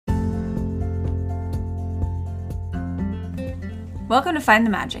Welcome to Find the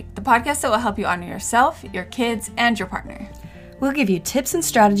Magic, the podcast that will help you honor yourself, your kids, and your partner. We'll give you tips and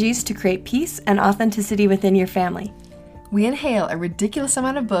strategies to create peace and authenticity within your family. We inhale a ridiculous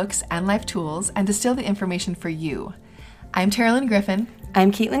amount of books and life tools and distill the information for you. I'm Terilyn Griffin.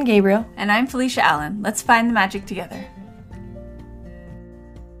 I'm Caitlin Gabriel. And I'm Felicia Allen. Let's find the magic together.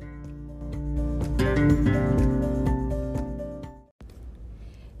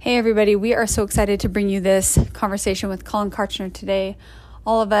 Hey everybody, we are so excited to bring you this conversation with Colin Kartchner today.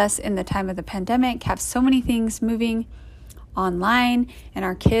 All of us in the time of the pandemic have so many things moving online, and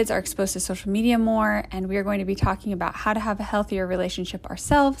our kids are exposed to social media more, and we are going to be talking about how to have a healthier relationship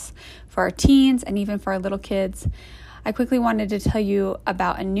ourselves, for our teens, and even for our little kids. I quickly wanted to tell you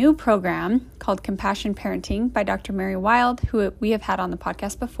about a new program called Compassion Parenting by Dr. Mary Wild, who we have had on the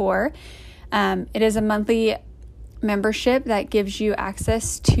podcast before. It is a monthly membership that gives you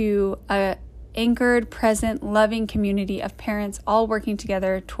access to a anchored, present, loving community of parents all working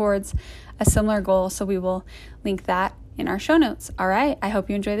together towards a similar goal. So we will link that in our show notes. All right. I hope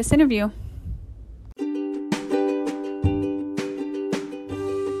you enjoy this interview. All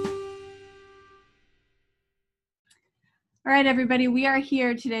right, everybody. We are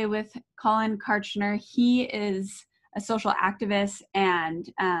here today with Colin Kartchner. He is a social activist and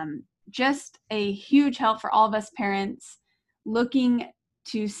just a huge help for all of us parents looking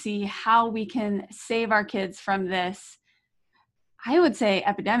to see how we can save our kids from this, I would say,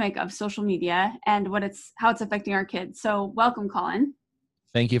 epidemic of social media and how it's affecting our kids. So welcome, Colin.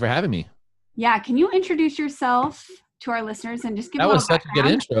 Thank you for having me. Yeah. Can you introduce yourself to our listeners and just give that a little was such background? a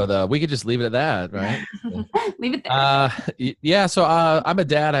good intro, though. We could just leave it at that, right? Leave it there. Yeah. So I'm a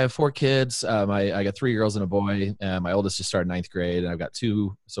dad. I have 4 kids. I got 3 girls and a boy. My oldest just started 9th grade, and I've got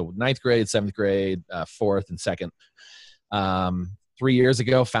 2. So 9th grade, 7th grade, 4th, and 2nd. 3 years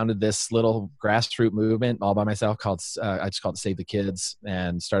ago, founded this little grassroots movement all by myself called I just called it Save the Kids,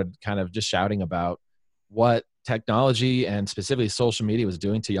 and started kind of just shouting about what technology and specifically social media was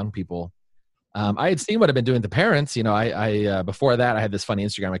doing to young people. I had seen what I've been doing to parents. You know, I before that, I had this funny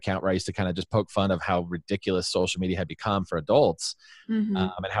Instagram account where I used to kind of just poke fun of how ridiculous social media had become for adults, and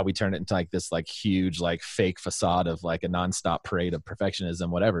how we turned it into like this like huge like fake facade of like a nonstop parade of perfectionism,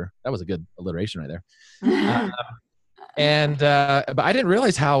 whatever. That was a good alliteration right there. But I didn't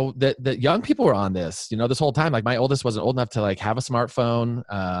realize how that young people were on this, you know, this whole time. Like my oldest wasn't old enough to like have a smartphone.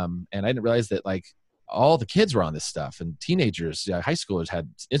 And I didn't realize that like all the kids were on this stuff, and teenagers, high schoolers had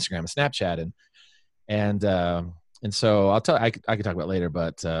Instagram and Snapchat, and so I could talk about it later,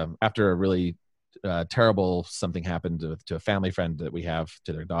 but after a really terrible something happened to a family friend that we have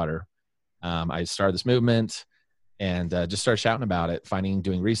to their daughter, I started this movement and just started shouting about it,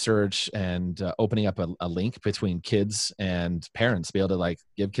 doing research and opening up a link between kids and parents to be able to like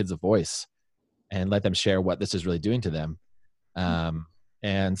give kids a voice and let them share what this is really doing to them.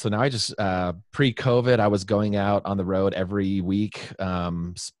 And so now I just, pre-COVID, I was going out on the road every week,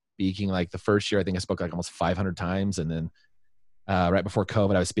 speaking. Like the first year, I think I spoke like almost 500 times. And then right before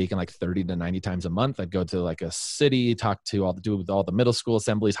COVID, I was speaking like 30 to 90 times a month. I'd go to like a city, do with all the middle school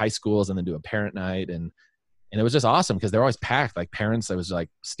assemblies, high schools, and then do a parent night. And it was just awesome because they're always packed. Like parents, it was like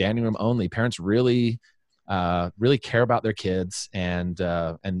standing room only. Parents really care about their kids and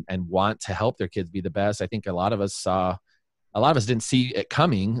want to help their kids be the best. I think a lot of us didn't see it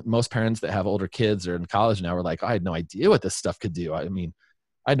coming. Most parents that have older kids or in college now were like, I had no idea what this stuff could do. I mean,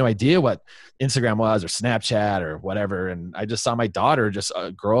 I had no idea what Instagram was or Snapchat or whatever. And I just saw my daughter just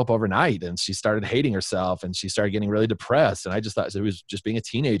grow up overnight, and she started hating herself and she started getting really depressed. And I just thought it was just being a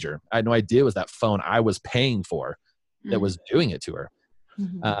teenager. I had no idea it was that phone I was paying for that was doing it to her.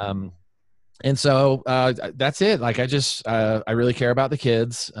 And so that's it. Like I really care about the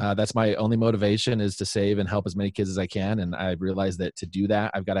kids. That's my only motivation, is to save and help as many kids as I can. And I realized that to do that,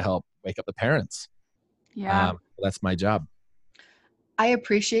 I've got to help wake up the parents. Yeah. That's my job. I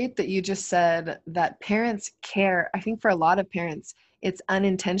appreciate that you just said that parents care. I think for a lot of parents, it's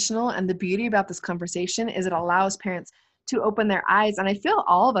unintentional. And the beauty about this conversation is it allows parents to open their eyes. And I feel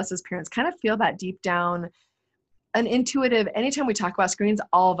all of us as parents kind of feel that deep down, an intuitive, anytime we talk about screens,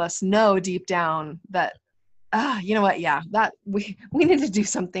 all of us know deep down that, you know what? Yeah, that we need to do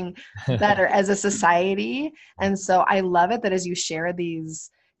something better as a society. And so I love it that as you share these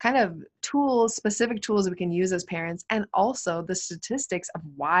kind of tools, specific tools we can use as parents, and also the statistics of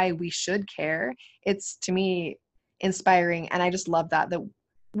why we should care, it's to me inspiring. And I just love that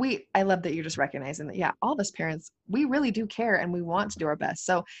I love that you're just recognizing that, yeah, all of us parents, we really do care and we want to do our best.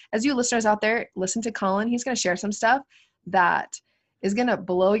 So as you listeners out there, listen to Colin. He's going to share some stuff that is going to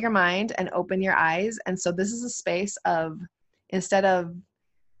blow your mind and open your eyes. And so this is a space of, instead of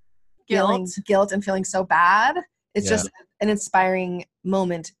feeling guilt and feeling so bad, it's just an inspiring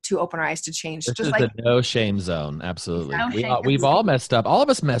moment to open our eyes to change. This Just is like the no shame zone. Absolutely. No shame. We've all messed up. All of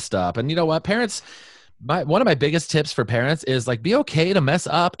us messed up. And you know what? Parents, one of my biggest tips for parents is like, be okay to mess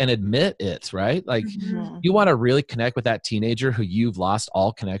up and admit it, right? Like you want to really connect with that teenager who you've lost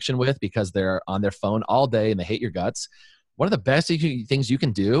all connection with because they're on their phone all day and they hate your guts. One of the best things you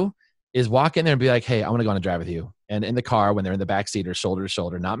can do is walk in there and be like, hey, I want to go on a drive with you. And in the car, when they're in the back seat or shoulder to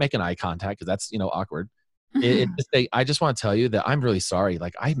shoulder, not making eye contact because that's, awkward. I just want to tell you that I'm really sorry.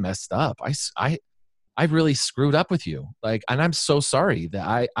 Like I messed up. I really screwed up with you. Like, and I'm so sorry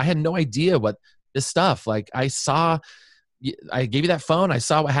that I had no idea what this stuff. Like I gave you that phone. I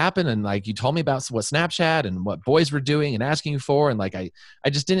saw what happened. And like, you told me about what Snapchat and what boys were doing and asking you for. And like, I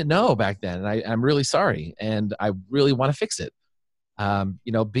just didn't know back then. And I'm really sorry. And I really want to fix it.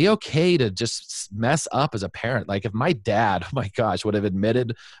 Be okay to just mess up as a parent. Like if my dad, oh my gosh, would have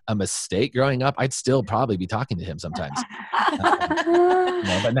admitted a mistake growing up, I'd still probably be talking to him sometimes.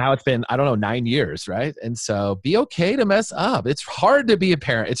 But now it's been, 9 years, right? And so be okay to mess up. It's hard to be a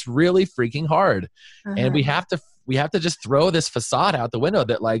parent. It's really freaking hard. And we have to just throw this facade out the window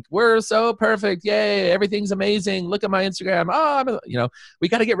that like, we're so perfect. Yay. Everything's amazing. Look at my Instagram. We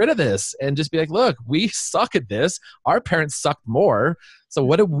got to get rid of this and just be like, look, we suck at this. Our parents sucked more. So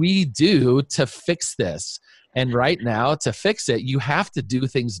what do we do to fix this? And right now to fix it, you have to do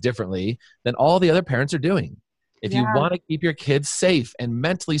things differently than all the other parents are doing. If you want to keep your kids safe and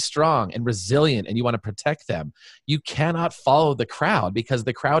mentally strong and resilient and you want to protect them, you cannot follow the crowd because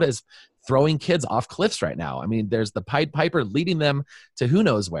the crowd is throwing kids off cliffs right now. I mean, there's the Pied Piper leading them to who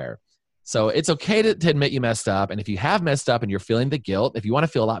knows where. So it's okay to admit you messed up. And if you have messed up and you're feeling the guilt, if you want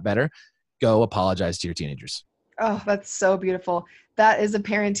to feel a lot better, go apologize to your teenagers. Oh, that's so beautiful. That is a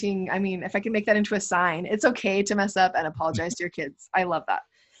parenting. I mean, if I can make that into a sign, it's okay to mess up and apologize to your kids. I love that.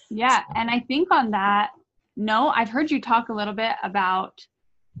 Yeah. And I think on that note, I've heard you talk a little bit about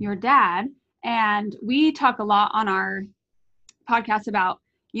your dad, and we talk a lot on our podcast about,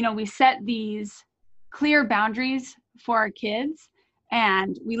 we set these clear boundaries for our kids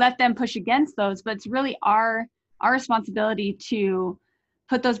and we let them push against those, but it's really our responsibility to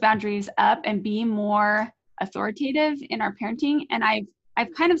put those boundaries up and be more authoritative in our parenting. And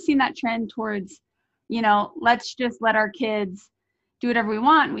I've kind of seen that trend towards, let's just let our kids do whatever we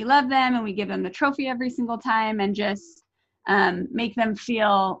want. We love them and we give them the trophy every single time and just make them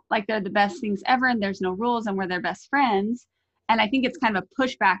feel like they're the best things ever and there's no rules and we're their best friends. And I think it's kind of a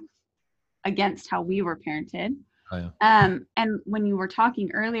pushback against how we were parented. Oh, yeah. And when you were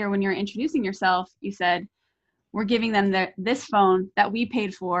talking earlier, when you were introducing yourself, you said, we're giving them this phone that we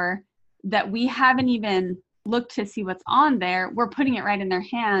paid for, that we haven't even looked to see what's on there. We're putting it right in their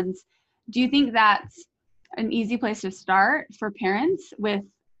hands. Do you think that's an easy place to start for parents with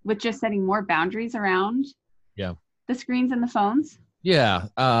just setting more boundaries around the screens and the phones? Yeah.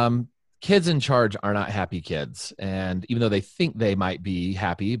 Kids in charge are not happy kids. And even though they think they might be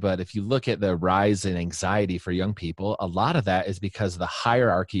happy, but if you look at the rise in anxiety for young people, a lot of that is because the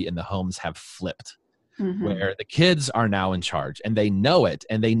hierarchy in the homes have flipped. Where the kids are now in charge and they know it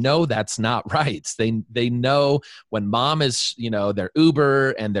and they know that's not right. They know when mom is, their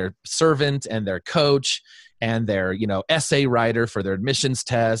Uber and their servant and their coach and their, essay writer for their admissions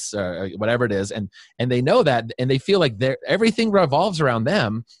tests or whatever it is. And they know that and they feel like everything revolves around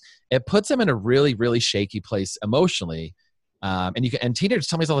them. It puts them in a really, really shaky place emotionally. And teenagers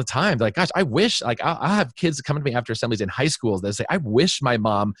tell me this all the time. They're like, gosh, I wish, I'll have kids coming to me after assemblies in high schools. They say, I wish my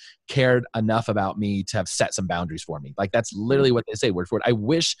mom cared enough about me to have set some boundaries for me. Like that's literally what they say word for word. I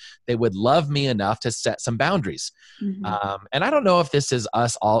wish they would love me enough to set some boundaries. And I don't know if this is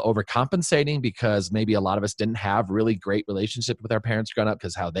us all overcompensating because maybe a lot of us didn't have really great relationships with our parents growing up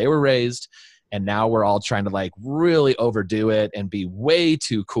because how they were raised. And now we're all trying to really overdo it and be way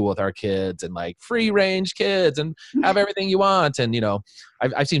too cool with our kids and free range kids and have everything you want. And,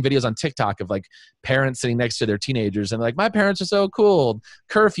 I've seen videos on TikTok of parents sitting next to their teenagers and my parents are so cool.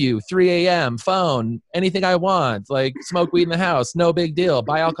 Curfew, 3 a.m., phone, anything I want, smoke weed in the house, no big deal,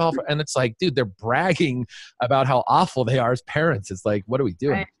 buy alcohol. And it's dude, they're bragging about how awful they are as parents. It's what are we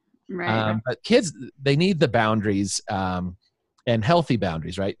doing? Right. But kids, they need the boundaries. And healthy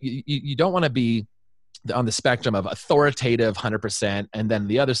boundaries, right? You don't want to be on the spectrum of authoritative 100% and then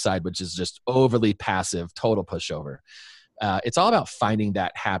the other side, which is just overly passive, total pushover. It's all about finding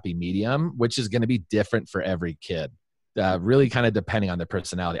that happy medium, which is going to be different for every kid, really kind of depending on their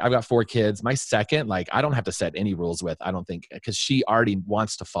personality. I've got 4 kids. My second, I don't have to set any rules with, I don't think, because she already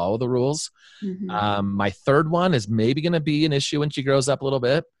wants to follow the rules. My third one is maybe going to be an issue when she grows up a little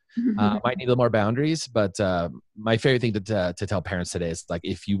bit. Might need a little more boundaries, but my favorite thing to tell parents today is like,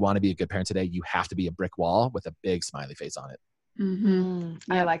 if you want to be a good parent today, you have to be a brick wall with a big smiley face on it.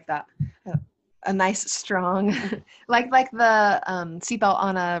 I like that. A nice, strong, like the seatbelt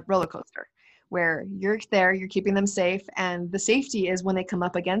on a roller coaster, where you're there, you're keeping them safe, and the safety is when they come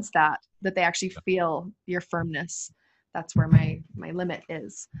up against that they actually feel your firmness. That's where my limit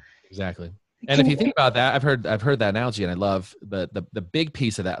is. Exactly. And if you think about that, I've heard that analogy, and I love the big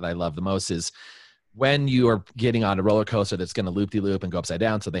piece of that I love the most is when you are getting on a roller coaster that's going to loop-de-loop and go upside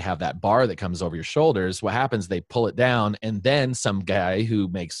down. So they have that bar that comes over your shoulders. What happens? They pull it down, and then some guy who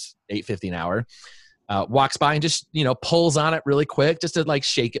makes $8.50 an hour walks by and just, pulls on it really quick just to like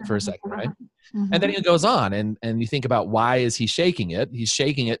shake it for a second, right? And then he goes on, and you think about, why is he shaking it? He's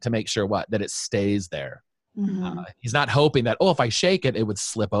shaking it to make sure that it stays there. He's not hoping that, if I shake it, it would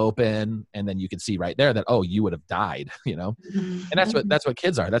slip open, and then you can see right there that, you would have died, And that's what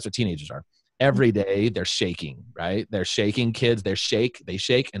kids are. That's what teenagers are. Every day they're shaking, right? They're shaking kids. They shake.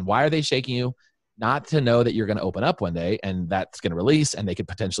 And why are they shaking you? Not to know that you're going to open up one day and that's going to release and they could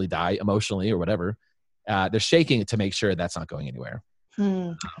potentially die emotionally or whatever. They're shaking it to make sure that's not going anywhere.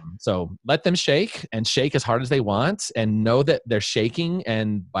 So let them shake as hard as they want, and know that they're shaking,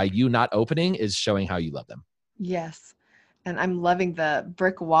 and by you not opening is showing how you love them. Yes. And I'm loving the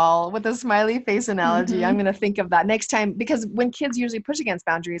brick wall with a smiley face analogy. I'm going to think of that next time, because when kids usually push against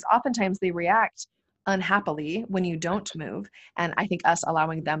boundaries, oftentimes they react unhappily when you don't move. And I think us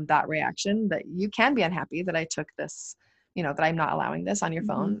allowing them that reaction, that you can be unhappy that I took this, that I'm not allowing this on your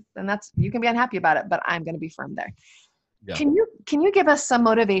phone, then you can be unhappy about it, but I'm going to be firm there. Yeah. Can you give us some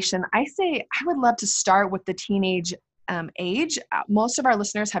motivation? I would love to start with the teenage age. Most of our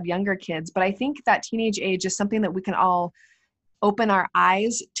listeners have younger kids, but I think that teenage age is something that we can all open our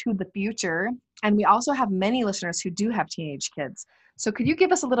eyes to the future. And we also have many listeners who do have teenage kids. So could you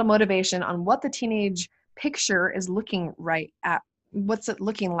give us a little motivation on what the teenage picture is looking what's it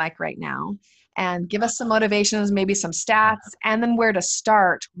looking like right now? And give us some motivations, maybe some stats, and then where to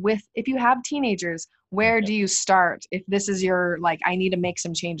start with. If you have teenagers, where do you start? If this is your, I need to make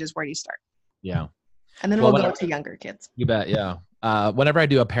some changes, where do you start? Yeah. And then we'll go to younger kids. You bet. Yeah. Whenever I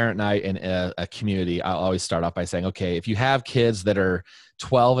do a parent night in a community, I'll always start off by saying, okay, if you have kids that are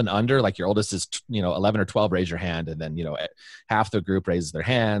 12 and under, like your oldest is, 11 or 12, raise your hand. And then, half the group raises their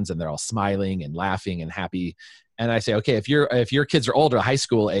hands and they're all smiling and laughing and happy. And I say, okay, if your kids are older, high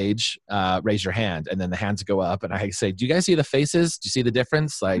school age, raise your hand. And then the hands go up. And I say, do you guys see the faces? Do you see the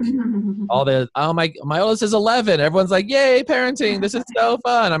difference? Like my oldest is 11. Everyone's like, yay, parenting. This is so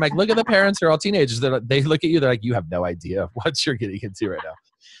fun. I'm like, look at the parents who are all teenagers. They look at you. They're like, you have no idea what you're getting into right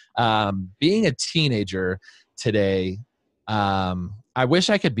now. Being a teenager today, I wish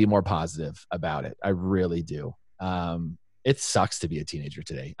I could be more positive about it. I really do. It sucks to be a teenager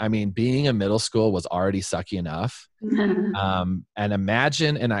today. I mean, being in middle school was already sucky enough. And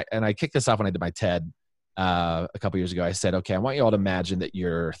imagine, and I kicked this off when I did my TED a couple years ago. I said, okay, I want you all to imagine that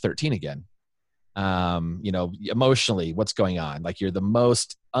you're 13 again. Emotionally, what's going on? Like, you're the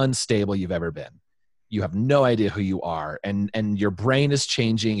most unstable you've ever been. You have no idea who you are, and your brain is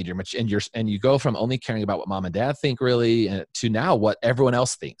changing, and you go from only caring about what mom and dad think really to now what everyone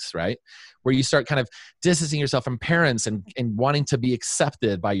else thinks, right? Where you start kind of distancing yourself from parents and wanting to be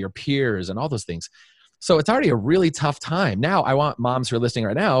accepted by your peers and all those things. So it's already a really tough time. Now, I want moms who are listening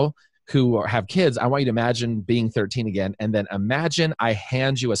right now who have kids, I want you to imagine being 13 again, and then imagine I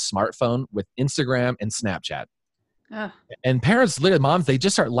hand you a smartphone with Instagram and Snapchat. And parents, literally moms, they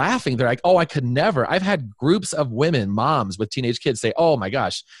just start laughing. They're like, oh, I could never. I've had groups of women, moms with teenage kids say, oh my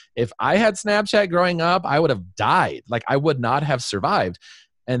gosh, if I had Snapchat growing up, I would have died. Like, I would not have survived.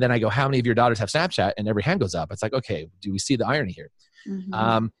 And then I go, how many of your daughters have Snapchat? And every hand goes up. It's like, okay, do we see the irony here?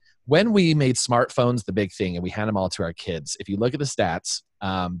 When we made smartphones the big thing and we hand them all to our kids, if you look at the stats,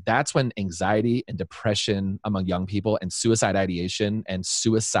 that's when anxiety and depression among young people and suicide ideation and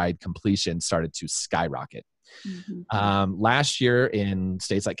suicide completion started to skyrocket. Last year in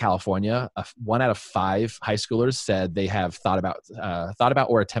states like California, 1 out of 5 high schoolers said they have thought about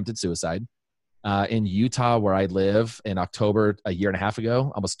or attempted suicide. In Utah, where I live, in October, a year and a half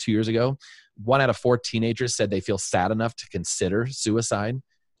ago, almost 2 years ago, 1 out of 4 teenagers said they feel sad enough to consider suicide.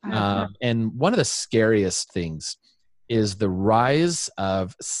 And one of the scariest things is the rise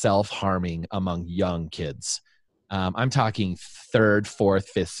of self-harming among young kids. I'm talking 3rd, 4th,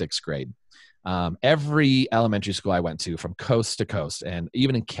 5th, 6th grade. Every elementary school I went to, from coast to coast, and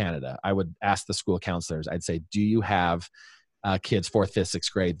even in Canada, I would ask the school counselors, I'd say, do you have kids 4th, 5th,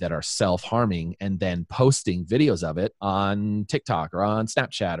 6th grade that are self-harming and then posting videos of it on TikTok or on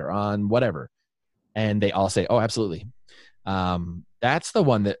Snapchat or on whatever? And they all say, oh, absolutely. That's the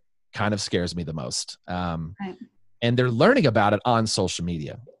one that kind of scares me the most. Right. And they're learning about it on social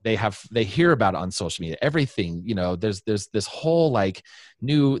media. They hear about it on social media. Everything, there's this whole like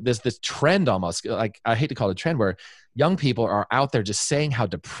this trend, almost like, I hate to call it a trend, where young people are out there just saying how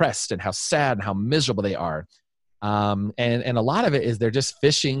depressed and how sad and how miserable they are. And a lot of it is they're just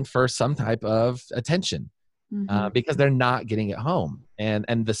fishing for some type of attention, because they're not getting it home. And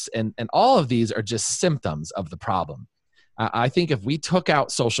all of these are just symptoms of the problem. I think if we took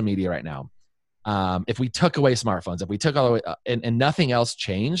out social media right now, if we took away smartphones, if we took all the way and nothing else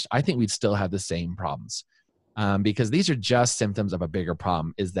changed, I think we'd still have the same problems, because these are just symptoms of a bigger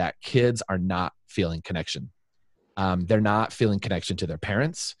problem, is that kids are not feeling connection. They're not feeling connection to their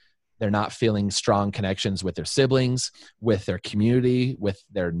parents. They're not feeling strong connections with their siblings, with their community, with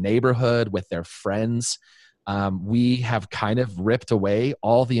their neighborhood, with their friends. We have kind of ripped away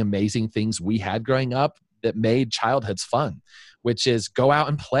all the amazing things we had growing up that made childhoods fun, which is go out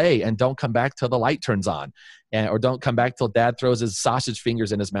and play and don't come back till the light turns on, or don't come back till dad throws his sausage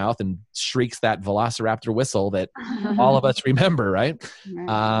fingers in his mouth and shrieks that velociraptor whistle that all of us remember, right?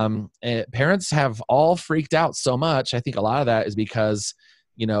 Parents have all freaked out so much. I think a lot of that is because,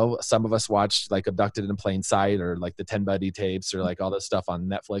 some of us watched like Abducted in Plain Sight, or like the 10 Buddy tapes, or like all this stuff on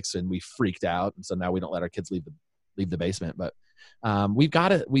Netflix, and we freaked out. And so now we don't let our kids leave the basement. But we've got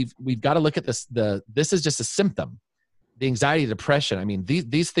to look at this. This is just a symptom. The anxiety, depression. I mean,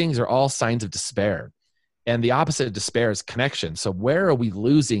 these things are all signs of despair, and the opposite of despair is connection. So where are we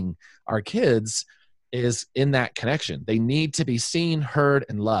losing our kids is in that connection. They need to be seen, heard,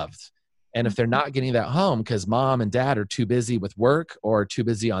 and loved. And if they're not getting that home because mom and dad are too busy with work, or too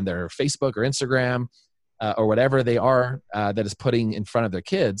busy on their Facebook or Instagram, or whatever they are that is putting in front of their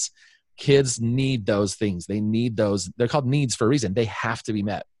kids need those things. They need those. They're called needs for a reason. They have to be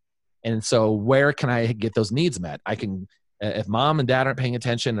met. And so where can I get those needs met? I can, if mom and dad aren't paying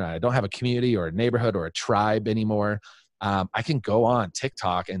attention, and I don't have a community or a neighborhood or a tribe anymore, I can go on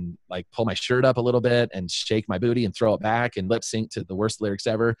TikTok and like pull my shirt up a little bit and shake my booty and throw it back and lip sync to the worst lyrics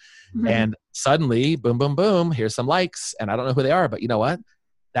ever. And suddenly, boom, boom, boom, here's some likes, and I don't know who they are, but you know what?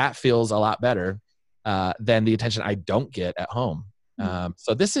 That feels a lot better than the attention I don't get at home.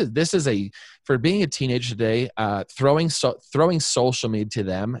 So this is for being a teenager today, throwing social media to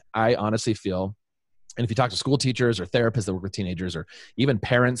them. I honestly feel, and if you talk to school teachers or therapists that work with teenagers, or even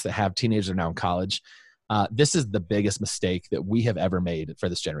parents that have teenagers that are now in college, this is the biggest mistake that we have ever made for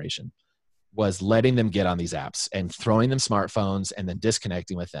this generation, was letting them get on these apps and throwing them smartphones and then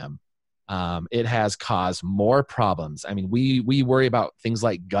disconnecting with them. It has caused more problems. I mean, we worry about things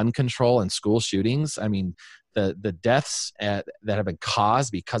like gun control and school shootings. I mean, the deaths that have been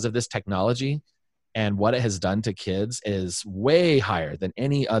caused because of this technology and what it has done to kids is way higher than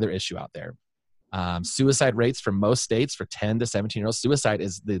any other issue out there. Suicide rates for most states for 10 to 17-year-olds, suicide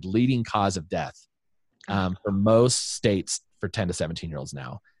is the leading cause of death for most states for 10 to 17-year-olds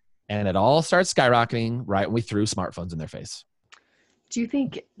now. And it all starts skyrocketing right when we threw smartphones in their face.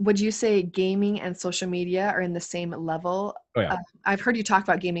 Would you say gaming and social media are in the same level? Oh, yeah. I've heard you talk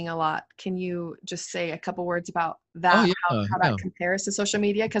about gaming a lot. Can you just say a couple words about that, how that compares to social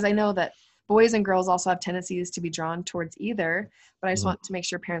media? Because I know that boys and girls also have tendencies to be drawn towards either, but I just want to make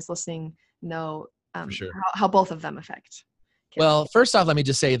sure parents listening know how both of them affect kids. Well, first off, let me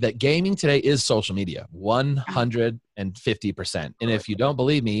just say that gaming today is social media, 150%. And if you don't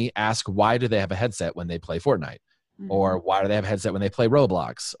believe me, ask why do they have a headset when they play Fortnite? Or why do they have a headset when they play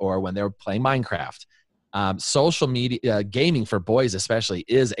Roblox, or when they're playing Minecraft? Social media, gaming for boys especially,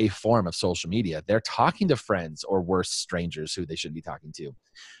 is a form of social media. They're talking to friends, or worse, strangers who they shouldn't be talking to.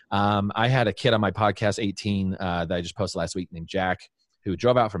 I had a kid on my podcast, 18, that I just posted last week, named Jack, who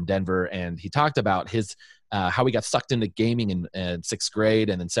drove out from Denver, and he talked about his how he got sucked into gaming in 6th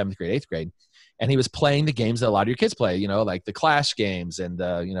grade and then 7th grade, 8th grade. And he was playing the games that a lot of your kids play, like the Clash games and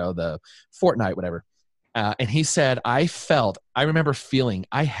the Fortnite, whatever. And he said, I remember feeling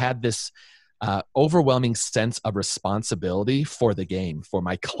I had this overwhelming sense of responsibility for the game, for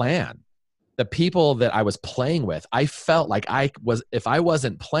my clan, the people that I was playing with. I felt like if I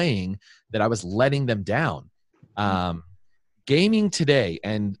wasn't playing, that I was letting them down. Gaming today,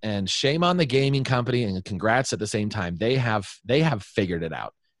 and shame on the gaming company, and congrats at the same time. They have figured it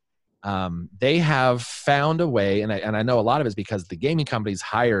out. They have found a way, and I know a lot of it is because the gaming companies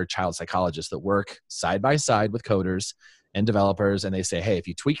hire child psychologists that work side by side with coders and developers, and they say, hey, if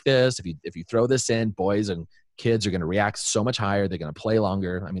you tweak this, if you throw this in, boys and kids are going to react so much higher. They're going to play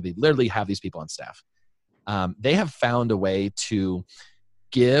longer. I mean, they literally have these people on staff. They have found a way to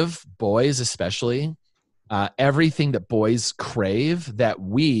give boys, especially, everything that boys crave, that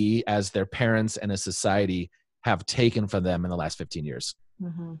we as their parents and a society have taken from them in the last 15 years.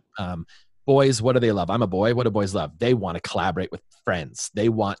 Mm-hmm. Boys, what do they love? I'm a boy. What do boys love? They want to collaborate with friends. They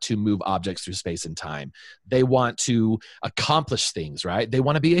want to move objects through space and time. They want to accomplish things, right? They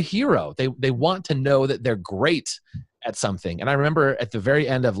want to be a hero. They want to know that they're great at something. And I remember at the very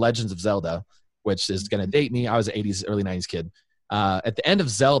end of Legends of Zelda, which is going to date me. I was an 80s, early 90s kid. At the end of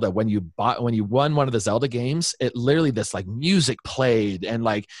Zelda, when you won one of the Zelda games, it literally, this like music played and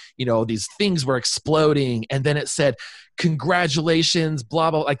like, you know, these things were exploding. And then it said, congratulations,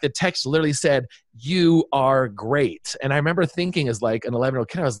 blah, blah. Like the text literally said, you are great. And I remember thinking as like an 11-year-old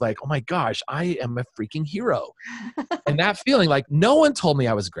kid, I was like, oh my gosh, I am a freaking hero. And that feeling, like no one told me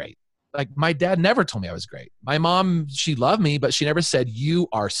I was great. Like my dad never told me I was great. My mom, she loved me, but she never said, you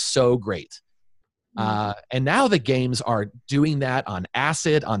are so great. And now the games are doing that on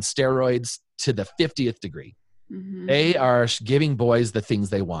acid, on steroids to the 50th degree. Mm-hmm. They are giving boys the things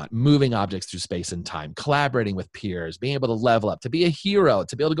they want, moving objects through space and time, collaborating with peers, being able to level up, to be a hero,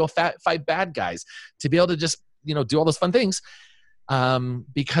 to be able to go fight bad guys, to be able to just, you know, do all those fun things,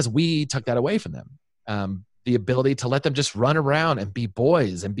 because we took that away from them. The ability to let them just run around and be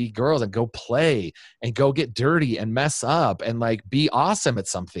boys and be girls and go play and go get dirty and mess up and like be awesome at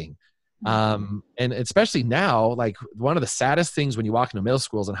something. And especially now, like one of the saddest things when you walk into middle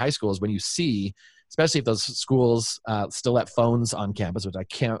schools and high schools, when you see, especially if those schools still let phones on campus, which I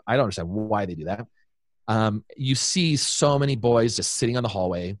don't understand why they do that. You see so many boys just sitting on the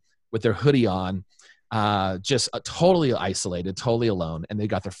hallway with their hoodie on, just totally isolated, totally alone. And they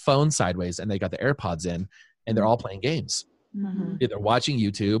got their phone sideways and they got their AirPods in and they're all playing games. Mm-hmm. Either watching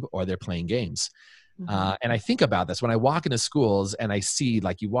YouTube or they're playing games. And I think about this when I walk into schools and I see,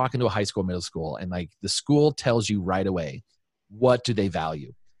 like, you walk into a high school, middle school, and like the school tells you right away, what do they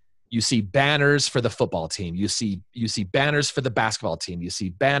value? You see banners for the football team. You see banners for the basketball team. You see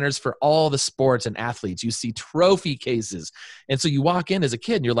banners for all the sports and athletes. You see trophy cases. And so you walk in as a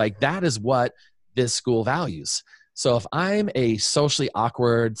kid and you're like, that is what this school values. So if I'm a socially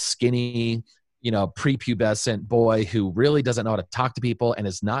awkward, skinny, you know, prepubescent boy who really doesn't know how to talk to people and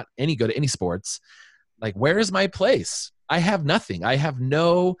is not any good at any sports, like, where is my place? I have nothing. I have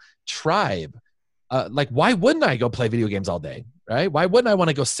no tribe. Like, why wouldn't I go play video games all day, right? Why wouldn't I want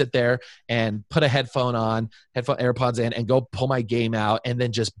to go sit there and put a AirPods in and go pull my game out and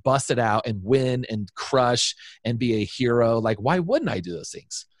then just bust it out and win and crush and be a hero? Like, why wouldn't I do those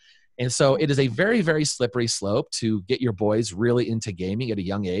things? And so it is a very, very slippery slope to get your boys really into gaming at a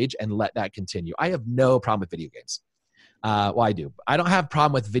young age and let that continue. I have no problem with video games. Well, I do. I don't have a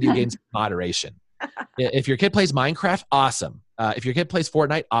problem with video games moderation. If your kid plays Minecraft, awesome. If your kid plays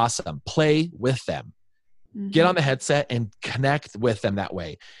Fortnite, awesome. Play with them. Mm-hmm. Get on the headset and connect with them that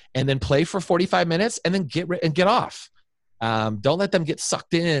way. And then play for 45 minutes and then get off. Don't let them get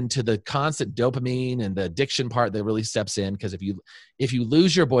sucked into the constant dopamine and the addiction part that really steps in. Because if you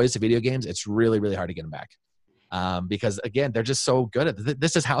lose your boys to video games, it's really, really hard to get them back. Because again, they're just so good at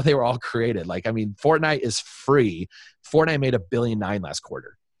this is how they were all created. Like, I mean, Fortnite is free. Fortnite made $1.9 billion last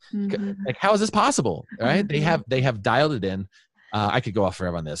quarter. Mm-hmm. Like, how is this possible? Right? They have dialed it in. I could go off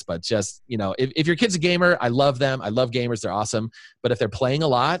forever on this, but just, you know, if your kid's a gamer, I love them. I love gamers. They're awesome. But if they're playing a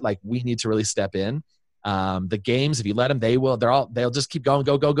lot, like, we need to really step in. The games, if you let them, they'll just keep going,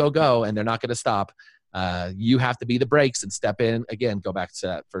 go, and they're not going to stop. You have to be the brakes and step in. Again, go back to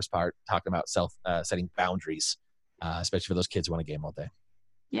that first part, talking about setting boundaries, especially for those kids who want to game all day.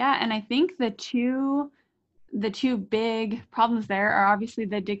 Yeah. And I think the two big problems there are obviously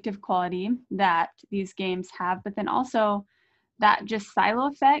the addictive quality that these games have, but then also that just silo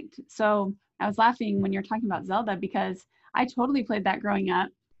effect. So I was laughing when you're talking about Zelda because I totally played that growing up.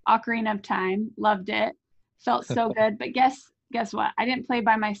 Ocarina of Time, loved it, felt so good. But guess what? I didn't play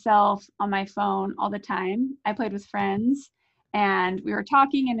by myself on my phone all the time. I played with friends and we were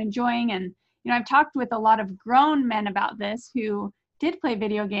talking and enjoying. And, you know, I've talked with a lot of grown men about this who did play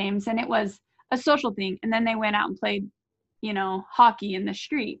video games, and it was a social thing. And then they went out and played, you know, hockey in the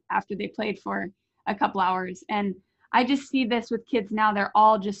street after they played for a couple hours. And I just see this with kids now. They're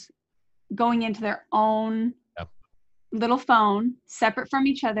all just going into their own little phone, separate from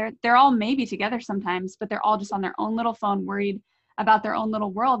each other. They're all maybe together sometimes, but they're all just on their own little phone, worried about their own little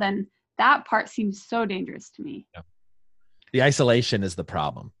world. And that part seems so dangerous to me. Yeah. The isolation is the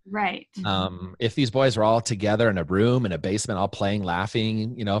problem. Right. If these boys were all together in a room, in a basement, all playing,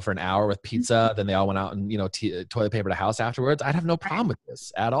 laughing, you know, for an hour with pizza, then they all went out and, you know, toilet paper the house afterwards, I'd have no problem with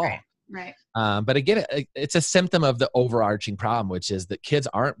this at all. Right. But again, it's a symptom of the overarching problem, which is that kids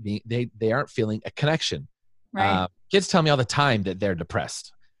aren't feeling a connection. Right. Kids tell me all the time that they're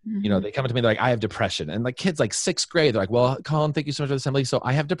depressed. You know, they come to me, they're like, I have depression. And like kids like sixth grade, they're like, well, Colin, thank you so much for the assembly. So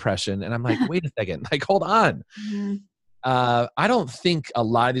I have depression. And I'm like, wait a second, like, hold on. I don't think a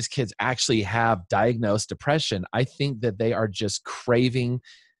lot of these kids actually have diagnosed depression. I think that they are just craving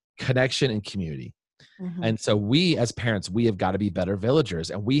connection and community. And so we as parents, we have got to be better villagers,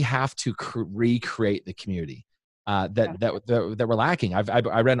 and we have to recreate the community that we're lacking. I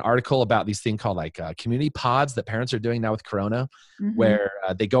read an article about these things called like community pods that parents are doing now with Corona, where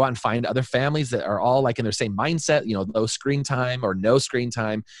they go out and find other families that are all like in their same mindset, you know, low screen time or no screen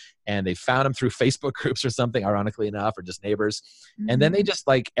time. And they found them through Facebook groups or something, ironically enough, or just neighbors. And then they just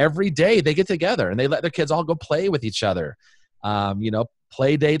like every day they get together and they let their kids all go play with each other. You know,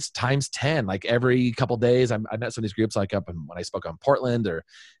 play dates times 10, like every couple days. I met some of these groups like up when I spoke on Portland or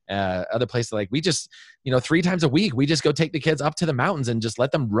other places. Like we just, you know, 3 times a week, we just go take the kids up to the mountains and just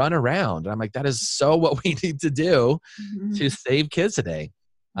let them run around. And I'm like, that is so what we need to do to save kids today,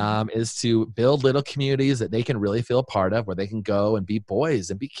 is to build little communities that they can really feel a part of, where they can go and be boys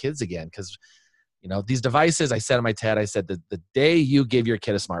and be kids again. Because, you know, these devices, I said on my TED, I said that the day you give your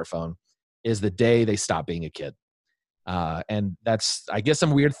kid a smartphone is the day they stop being a kid. And that's, I guess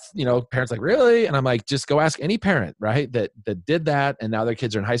some weird, you know, parents like, really? And I'm like, just go ask any parent, right? That did that. And now their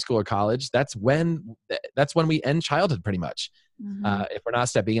kids are in high school or college. That's when we end childhood pretty much. If we're not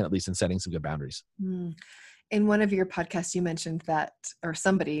stepping in, at least in setting some good boundaries. In one of your podcasts, you mentioned that, or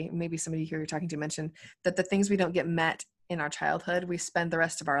maybe somebody here you're talking to mentioned that the things we don't get met in our childhood, we spend the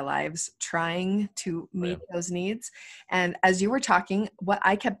rest of our lives trying to meet those needs. And as you were talking, what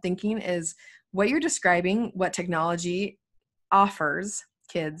I kept thinking is, what you're describing, what technology offers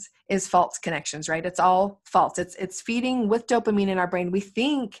kids, is false connections, right? It's all false. It's feeding with dopamine in our brain. We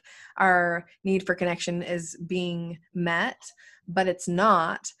think our need for connection is being met, but it's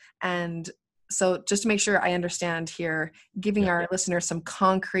not. And so just to make sure I understand here, giving our listeners some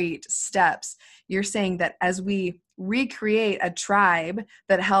concrete steps, you're saying that as we recreate a tribe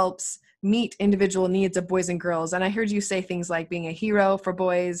that helps meet individual needs of boys and girls. And I heard you say things like being a hero for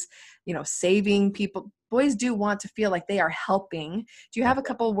boys, you know, saving people. Boys do want to feel like they are helping. Do you have a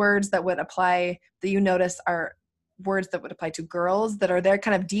couple words that would apply, that you notice are words that would apply to girls that are their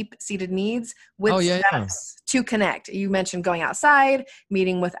kind of deep-seated needs with steps to connect? You mentioned going outside,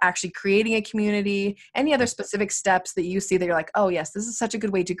 meeting with, actually creating a community. Any other specific steps that you see that you're like, oh yes, this is such a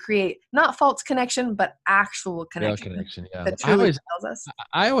good way to create not false connection, but actual connection? Real connection, yeah. That truly tells us.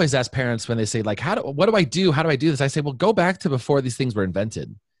 I always ask parents when they say like, what do I do? How do I do this? I say, well, go back to before these things were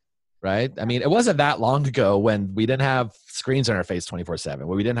invented. Right? I mean, it wasn't that long ago when we didn't have screens on our face 24/7,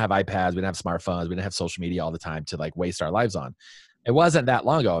 where we didn't have iPads, we didn't have smartphones, we didn't have social media all the time to like waste our lives on. It wasn't that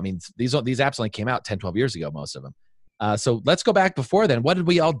long ago. I mean, these apps only came out 10, 12 years ago, most of them. So let's go back before then. What did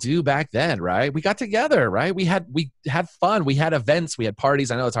we all do back then, right? We got together, right? We had fun. We had events. We had parties.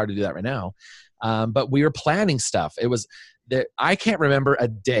 I know it's hard to do that right now. But we were planning stuff. It was that I can't remember a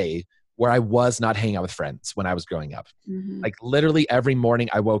day where I was not hanging out with friends when I was growing up. Like literally every morning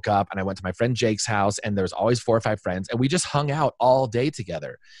I woke up and I went to my friend Jake's house, and there was always 4 or 5 friends, and we just hung out all day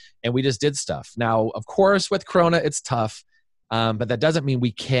together and we just did stuff. Now, of course, with Corona, it's tough. But that doesn't mean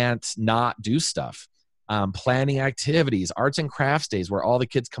we can't not do stuff. Planning activities, arts and crafts days, where all the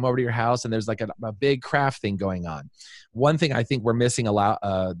kids come over to your house and there's like a big craft thing going on. One thing I think we're missing a lot,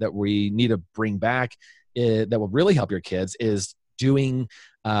 that we need to bring back, that will really help your kids, is doing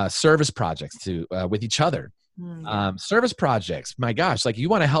service projects with each other. Service projects, my gosh, like you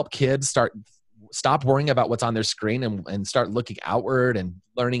want to help kids stop worrying about what's on their screen and start looking outward and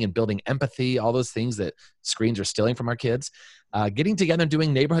learning and building empathy, all those things that screens are stealing from our kids. Getting together and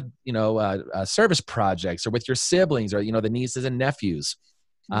doing neighborhood, service projects, or with your siblings, or, the nieces and nephews.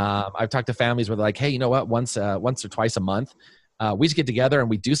 I've talked to families where they're like, hey, you know what, once or twice a month, we just get together and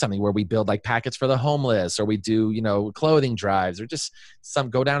we do something where we build like packets for the homeless, or we do, clothing drives, or just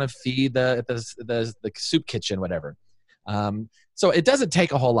go down and feed the soup kitchen, whatever. So it doesn't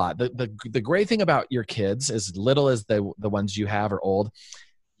take a whole lot. The great thing about your kids, as little as the ones you have are old,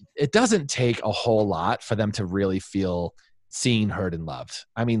 it doesn't take a whole lot for them to really feel seen, heard, and loved.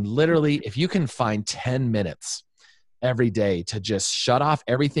 I mean, literally, if you can find 10 minutes every day to just shut off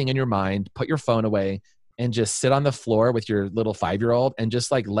everything in your mind, put your phone away, and just sit on the floor with your little 5-year-old and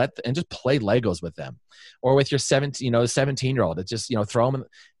just just play Legos with them, or with your 17-year-old, it's just, throw them,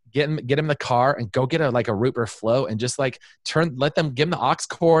 get him in the car and go get a root beer float, and just let them, give them the aux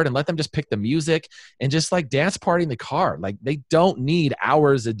cord and let them just pick the music and just dance party in the car. Like, they don't need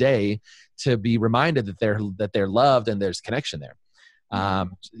hours a day to be reminded that they're loved and there's connection there.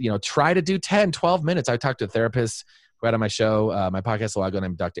 Try to do 10, 12 minutes. I talked to a therapist who had on my show, my podcast a while ago,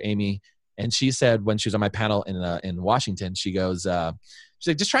 named Dr. Amy. And she said, when she was on my panel in Washington, she goes,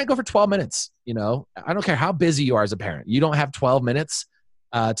 She's like, just try and go for 12 minutes. You know, I don't care how busy you are as a parent. You don't have 12 minutes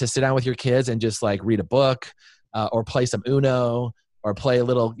to sit down with your kids and just like read a book or play some Uno or play a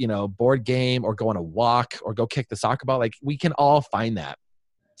little, you know, board game or go on a walk or go kick the soccer ball. Like we can all find that.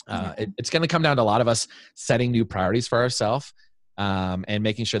 It's going to come down to a lot of us setting new priorities for ourselves and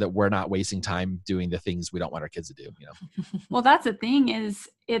making sure that we're not wasting time doing the things we don't want our kids to do, you know? Well, that's the thing is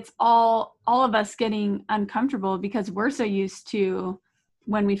it's all of us getting uncomfortable because we're so used to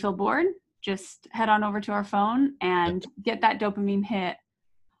when we feel bored, just head on over to our phone and get that dopamine hit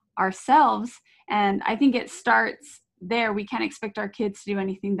ourselves. And I think it starts there. We can't expect our kids to do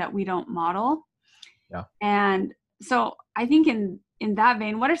anything that we don't model. Yeah. And so I think in that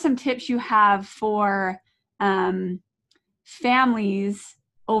vein, what are some tips you have for families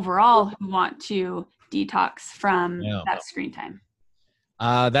overall who want to detox from that screen time?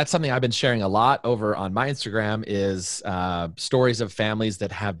 That's something I've been sharing a lot over on my Instagram is stories of families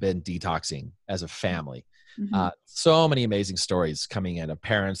that have been detoxing as a family. Mm-hmm. So many amazing stories coming in of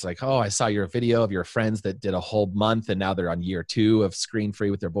parents like, oh, I saw your video of your friends that did a whole month and now they're on year 2 of screen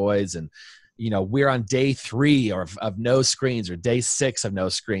free with their boys. And, you know, we're on day 3 of no screens or day 6 of no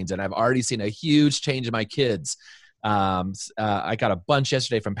screens. And I've already seen a huge change in my kids. I got a bunch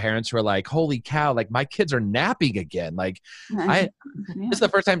yesterday from parents who are like, holy cow, like my kids are napping again. Like this is the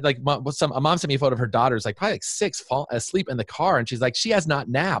first time, like a mom sent me a photo of her daughters, like probably like 6 fall asleep in the car. And she's like, she has not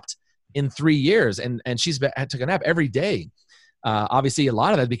napped in 3 years. And she's took a nap every day. Obviously a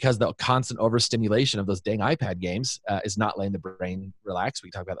lot of that because the constant overstimulation of those dang iPad games is not letting the brain relax.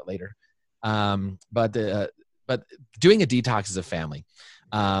 We can talk about that later. But doing a detox as a family,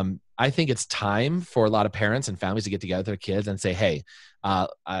 I think it's time for a lot of parents and families to get together with their kids and say, hey,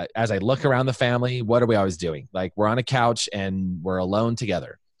 as I look around the family, what are we always doing? Like we're on a couch and we're alone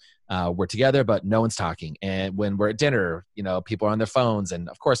together. We're together, but no one's talking. And when we're at dinner, you know, people are on their phones. And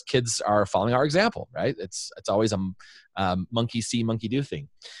of course, kids are following our example, right? It's always a monkey see, monkey do thing.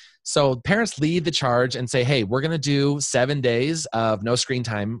 So parents lead the charge and say, hey, we're going to do 7 days of no screen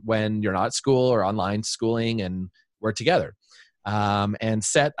time when you're not at school or online schooling and we're together. And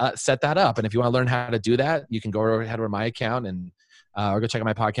set that up. And if you want to learn how to do that, you can go ahead over my account and or go check out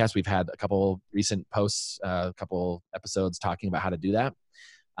my podcast. We've had a couple recent posts, a couple episodes talking about how to do that.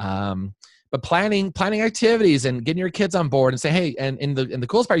 But planning activities and getting your kids on board and say, hey, and in the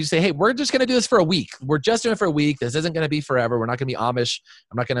coolest part, you say, hey, we're just going to do this for a week. We're just doing it for a week. This isn't going to be forever. We're not going to be Amish.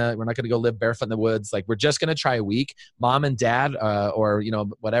 We're not going to go live barefoot in the woods. Like we're just going to try a week. Mom and dad, or, you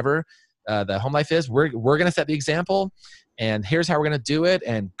know, whatever the home life is, we're going to set the example. And here's how we're going to do it,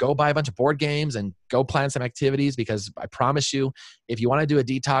 and go buy a bunch of board games and go plan some activities, because I promise you, if you want to do a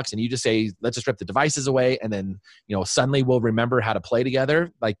detox and you just say, let's just rip the devices away, and then, you know, suddenly we'll remember how to play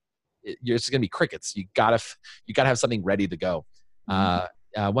together, like you're just going to be crickets. You gotta have something ready to go.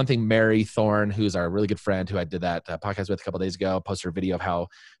 One thing, Mary Thorne, who's our really good friend who I did that podcast with a couple of days ago, posted a video of how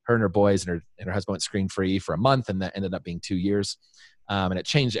her and her boys and her husband went screen free for a month, and that ended up being 2 years. And it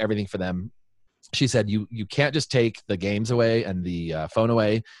changed everything for them. She said, you can't just take the games away and the phone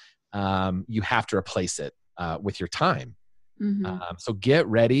away. You have to replace it with your time. Mm-hmm. So get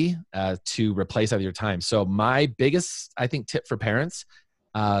ready to replace that with your time. So my biggest, I think, tip for parents,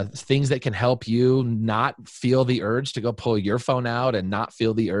 things that can help you not feel the urge to go pull your phone out and not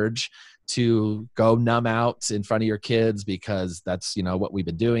feel the urge to go numb out in front of your kids, because that's, you know, what we've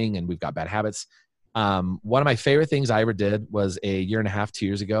been doing and we've got bad habits. One of my favorite things I ever did was 1.5 years, 2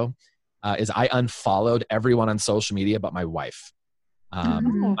 years ago. Is I unfollowed everyone on social media but my wife.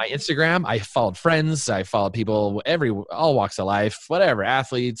 My Instagram, I followed friends, I followed people, all walks of life, whatever,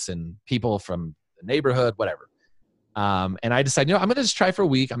 athletes and people from the neighborhood, whatever. And I decided, you know, I'm going to just try for a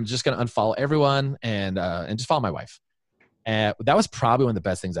week. I'm just going to unfollow everyone and just follow my wife. And that was probably one of the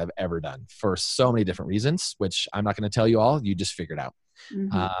best things I've ever done for so many different reasons, which I'm not going to tell you all. You just figured out.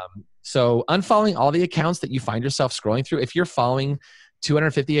 Mm-hmm. So unfollowing all the accounts that you find yourself scrolling through, if you're following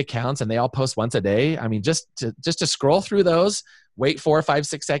 250 accounts and they all post once a day, I mean, just to scroll through those, wait 4, 5,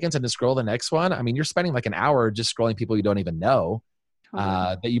 6 seconds and then scroll the next one. I mean, you're spending like an hour just scrolling people you don't even know,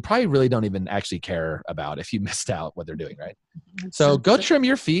 that you probably really don't even actually care about if you missed out what they're doing, right? So go trim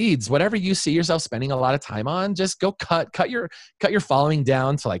your feeds. Whatever you see yourself spending a lot of time on, just go cut your following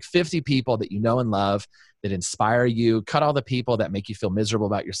down to like 50 people that you know and love, that inspire you. Cut all the people that make you feel miserable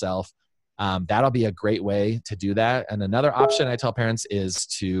about yourself. That'll be a great way to do that. And another option I tell parents is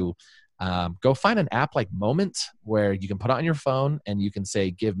to go find an app like Moment, where you can put it on your phone and you can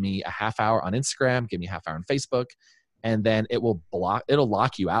say, give me a half hour on Instagram, give me a half hour on Facebook, and then it'll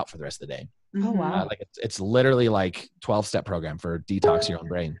lock you out for the rest of the day. Oh, wow. Like it's literally like 12-step program for detox your own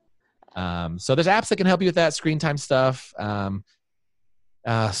brain. So there's apps that can help you with that screen time stuff.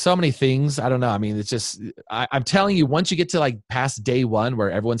 So many things. I don't know. I mean, it's just, I'm telling you, once you get to like past day one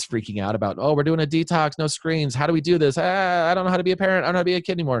where everyone's freaking out about, oh, we're doing a detox, no screens. How do we do this? I don't know how to be a parent. I don't know how to be a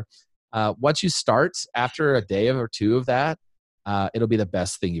kid anymore. Once you start after a day or two of that, it'll be the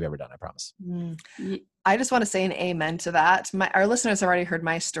best thing you've ever done. I promise. I just want to say an amen to that. Our listeners have already heard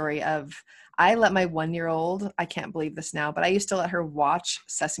my story of, I let my 1-year-old, I can't believe this now, but I used to let her watch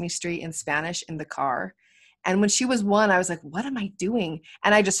Sesame Street in Spanish in the car. And when she was 1, I was like, what am I doing?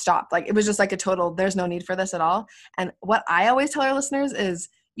 And I just stopped. Like, it was just like a total, there's no need for this at all. And what I always tell our listeners is,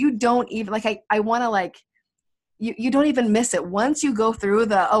 you don't even, like, I want to like, you don't even miss it. Once you go through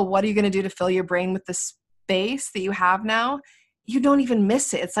what are you going to do to fill your brain with the space that you have now? You don't even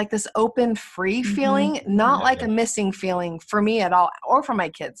miss it. It's like this open, free feeling, not like a missing feeling for me at all, or for my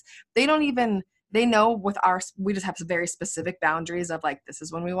kids. They know we just have some very specific boundaries of like, this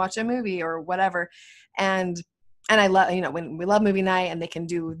is when we watch a movie or whatever. And I love, when we love movie night and they can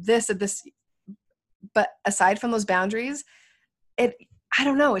do this at this, but aside from those boundaries, I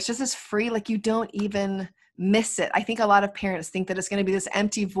don't know. It's just this free, like you don't even miss it. I think a lot of parents think that it's going to be this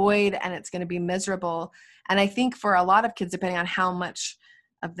empty void and it's going to be miserable. And I think for a lot of kids, depending on how much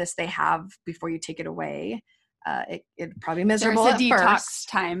of this they have before you take it away, it probably miserable There's a at detox first.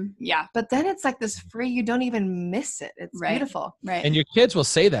 time. Yeah. But then it's like this free, you don't even miss it. It's beautiful. Right. And your kids will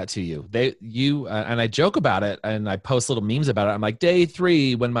say that to you. And I joke about it and I post little memes about it. I'm like, day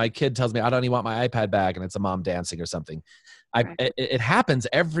 3, when my kid tells me, I don't even want my iPad back, and it's a mom dancing or something. It happens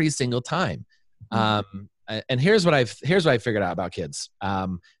every single time. And here's what I figured out about kids.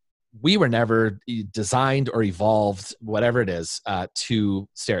 We were never designed or evolved, whatever it is, to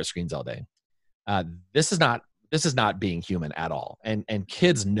stare at screens all day. This is not being human at all. And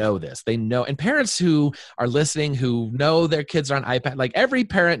kids know this. They know, and parents who are listening, who know their kids are on iPad, like every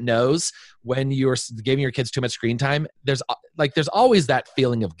parent knows when you're giving your kids too much screen time, there's always that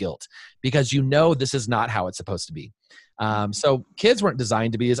feeling of guilt because this is not how it's supposed to be. So kids weren't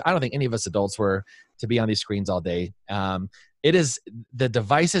designed to be, I don't think any of us adults were, to be on these screens all day. The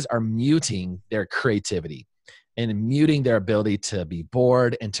devices are muting their creativity and muting their ability to be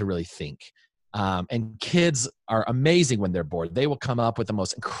bored and to really think. And kids are amazing when they're bored. They will come up with the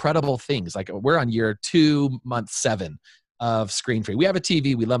most incredible things. Like we're on year 2, month 7 of screen free. We have a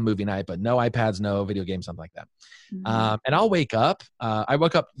TV. We love movie night, but no iPads, no video games, something like that. And I'll wake up. I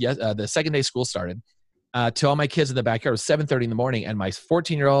woke up, the second day school started, to all my kids in the backyard. It was 7:30 in the morning, and my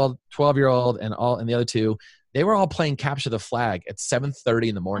 14-year-old, 12-year-old, and the other 2, they were all playing Capture the Flag at 7:30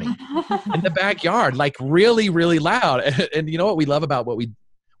 in the morning in the backyard, like really, really loud. And you know what we love about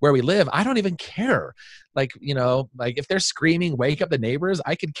where we live? I don't even care. Like, like if they're screaming, wake up the neighbors,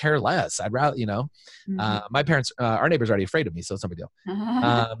 I could care less. I'd rather, my parents, our neighbors are already afraid of me, so it's no big deal.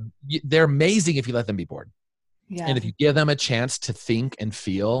 They're amazing if you let them be bored. Yeah. And if you give them a chance to think and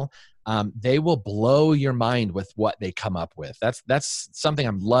feel, they will blow your mind with what they come up with. That's something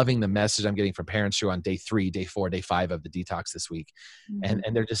I'm loving, the message I'm getting from parents who are on day 3, day 4, day 5 of the detox this week. And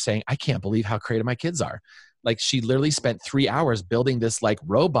they're just saying, I can't believe how creative my kids are. Like she literally spent 3 hours building this like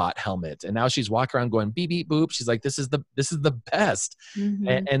robot helmet. And now she's walking around going beep, beep, boop. She's like, this is the best.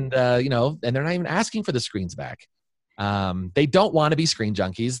 And they're not even asking for the screens back. They don't want to be screen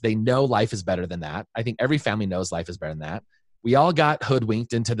junkies. They know life is better than that. I think every family knows life is better than that. We all got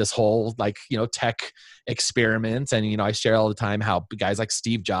hoodwinked into this whole tech experiment. And, I share all the time how guys like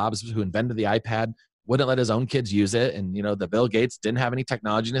Steve Jobs, who invented the iPad, wouldn't let his own kids use it. And, the Bill Gates didn't have any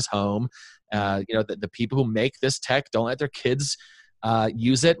technology in his home. The people who make this tech don't let their kids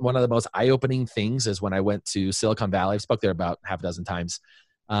use it. One of the most eye-opening things is when I went to Silicon Valley. I spoke there about half a dozen times.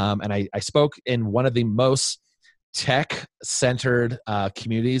 And I spoke in one of the most tech-centered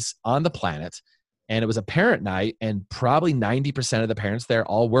communities on the planet. And it was a parent night, and probably 90% of the parents there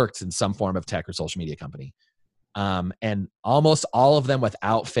all worked in some form of tech or social media company. And almost all of them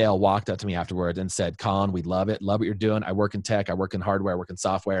without fail walked up to me afterwards and said, Colin, we love it. Love what you're doing. I work in tech. I work in hardware. I work in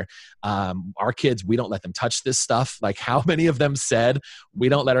software. Our kids, we don't let them touch this stuff. Like how many of them said, we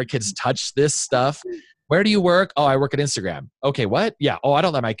don't let our kids touch this stuff? Where do you work? Oh, I work at Instagram. Okay, what? Yeah. Oh, I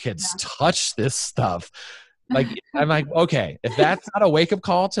don't let my kids touch this stuff. Like, I'm like, okay, if that's not a wake-up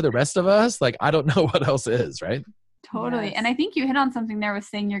call to the rest of us, like, I don't know what else is, right? Totally. Yes. And I think you hit on something there with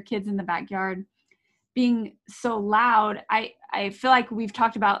saying your kids in the backyard being so loud. I feel like we've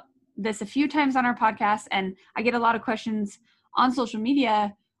talked about this a few times on our podcast, and I get a lot of questions on social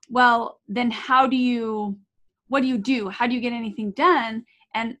media. Well, then what do you do? How do you get anything done?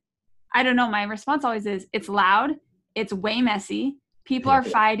 And I don't know. My response always is, it's loud. It's way messy. People are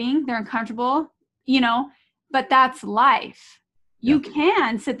fighting. They're uncomfortable, but that's life. You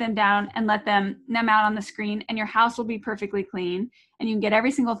can sit them down and let them out on the screen, and your house will be perfectly clean, and you can get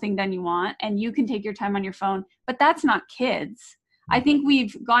every single thing done you want, and you can take your time on your phone. But that's not kids. I think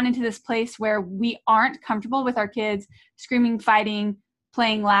we've gone into this place where we aren't comfortable with our kids screaming, fighting,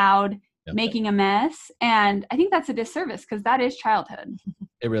 playing loud, making a mess. And I think that's a disservice because that is childhood.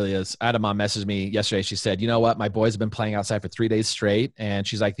 It really is. I had a mom message me yesterday. She said, you know what? My boys have been playing outside for 3 days straight. And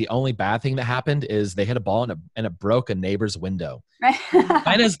she's like, the only bad thing that happened is they hit a ball and it broke a neighbor's window. Right.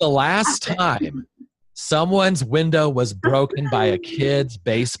 When is the last time someone's window was broken by a kid's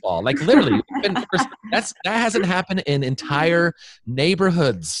baseball? Like literally, that hasn't happened in entire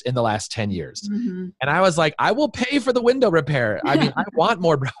neighborhoods in the last 10 years. Mm-hmm. And I was like, I will pay for the window repair. I mean, I want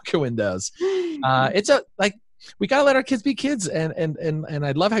more broken windows. We got to let our kids be kids. And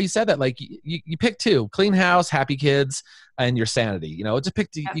I love how you said that. Like you pick two: clean house, happy kids, and your sanity. You know, just pick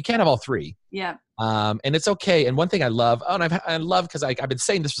two. You can't have all three. Yeah. And it's okay. And one thing I love, I love because I've been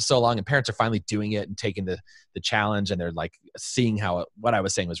saying this for so long, and parents are finally doing it and taking the challenge, and they're like seeing what I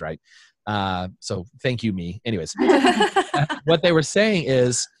was saying was right. So thank you, me. Anyways, what they were saying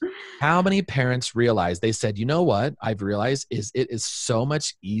is how many parents realized, they said, you know what I've realized is it is so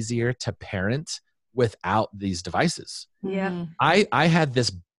much easier to parent without these devices. Yeah. I had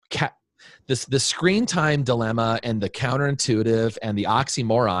this screen time dilemma, and the counterintuitive and the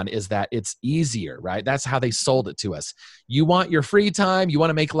oxymoron is that it's easier, right? That's how they sold it to us. You want your free time. You want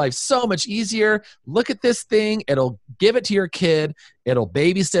to make life so much easier. Look at this thing. It'll give it to your kid. It'll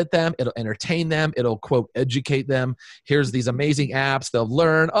babysit them. It'll entertain them. It'll, quote, educate them. Here's these amazing apps. They'll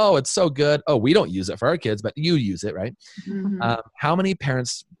learn. Oh, it's so good. Oh, we don't use it for our kids, but you use it, right? Mm-hmm. How many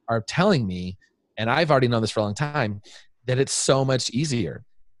parents are telling me, and I've already known this for a long time, that it's so much easier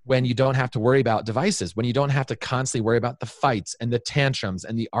when you don't have to worry about devices, when you don't have to constantly worry about the fights and the tantrums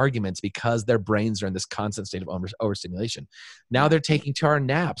and the arguments because their brains are in this constant state of overstimulation. Now they're taking 2-hour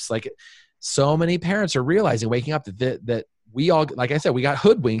naps. Like, so many parents are realizing, waking up that we all, like I said, we got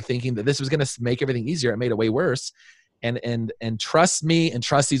hoodwinked thinking that this was going to make everything easier. It made it way worse. And trust me, and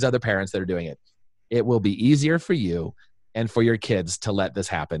trust these other parents that are doing it. It will be easier for you and for your kids to let this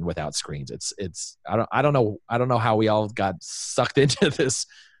happen without screens. I don't know how we all got sucked into this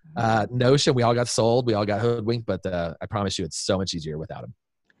notion. We all got sold, we all got hoodwinked, but I promise you it's so much easier without them.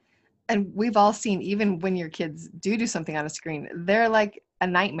 And we've all seen, even when your kids do something on a screen, they're like a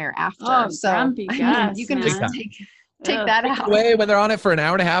nightmare after. Oh, so grumpy, yes, you can just take that out. Away when they're on it for an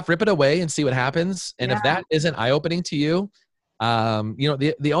hour and a half, rip it away and see what happens. And if that isn't eye-opening to you,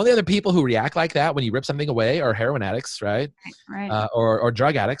 the only other people who react like that when you rip something away are heroin addicts, right? Right. Or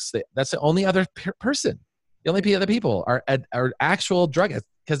drug addicts. That's the only other person. The only other people are actual drug addicts,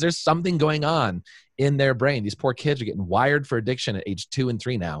 because there's something going on in their brain. These poor kids are getting wired for addiction at age 2 and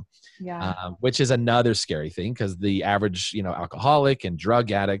 3 now, which is another scary thing, because the average, alcoholic and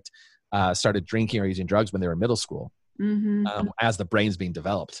drug addict started drinking or using drugs when they were in middle school, as the brain's being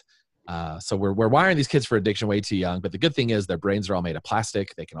developed. So we're wiring these kids for addiction way too young. But the good thing is their brains are all made of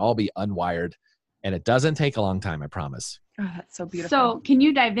plastic. They can all be unwired, and it doesn't take a long time, I promise. Oh, that's so beautiful. So can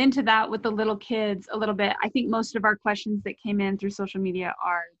you dive into that with the little kids a little bit? I think most of our questions that came in through social media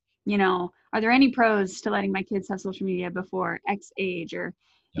are, are there any pros to letting my kids have social media before X age? Or,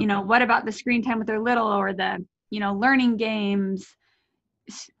 what about the screen time with their little, or the, learning games?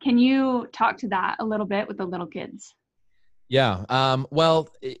 Can you talk to that a little bit with the little kids? Yeah. Well,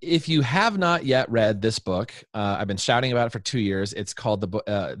 if you have not yet read this book, I've been shouting about it for 2 years. It's called the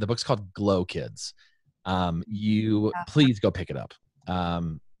book's called Glow Kids. Please go pick it up.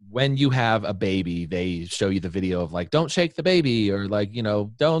 When you have a baby, they show you the video of like, don't shake the baby, or like,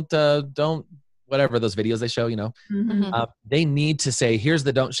 don't whatever those videos they show, they need to say, here's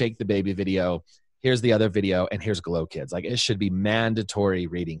the don't shake the baby video. Here's the other video, and here's Glow Kids. Like, it should be mandatory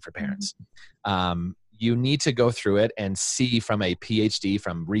reading for parents. You need to go through it and see from a PhD,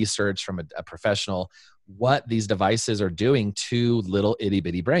 from research, from a professional, what these devices are doing to little itty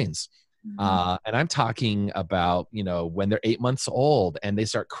bitty brains. And I'm talking about, when they're 8 months old and they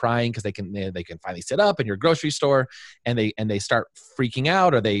start crying because they can finally sit up in your grocery store, and they start freaking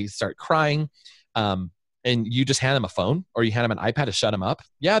out, or they start crying. And you just hand them a phone, or you hand them an iPad to shut them up.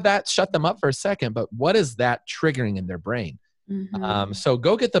 Yeah, that shut them up for a second, but what is that triggering in their brain? So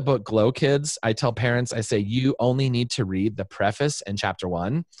go get the book Glow Kids. I tell parents, I say, you only need to read the preface and chapter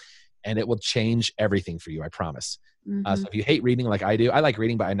 1, and it will change everything for you. I promise. So if you hate reading like I do, I like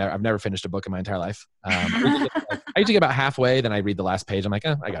reading, but I've never finished a book in my entire life. I usually get about halfway, then I read the last page. I'm like,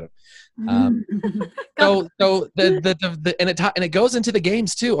 I got it. And it goes into the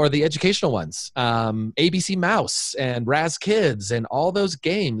games too, or the educational ones, ABC Mouse and Raz Kids and all those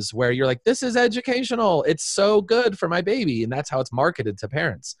games where you're like, this is educational. It's so good for my baby. And that's how it's marketed to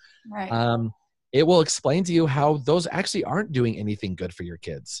parents. Right. It will explain to you how those actually aren't doing anything good for your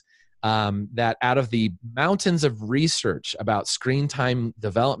kids. That out of the mountains of research about screen time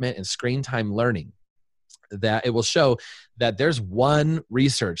development and screen time learning, that it will show that there's one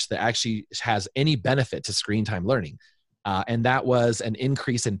research that actually has any benefit to screen time learning. And that was an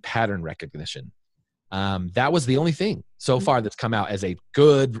increase in pattern recognition. That was the only thing so far that's come out as a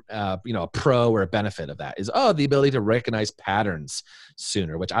good, a pro or a benefit of that is, the ability to recognize patterns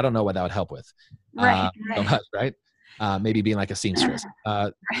sooner, which I don't know what that would help with. Right. Right. Maybe being like a seamstress.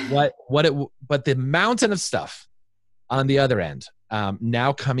 But the mountain of stuff on the other end,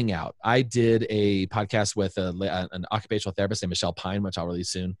 now coming out. I did a podcast with an occupational therapist named Michelle Pine, which I'll release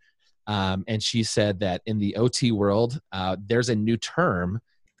soon. And she said that in the OT world, there's a new term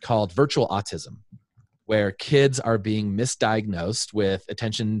called virtual autism, where kids are being misdiagnosed with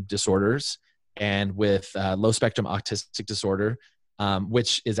attention disorders and with low spectrum autistic disorder,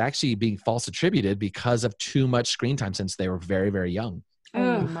 which is actually being false attributed because of too much screen time since they were very, very young.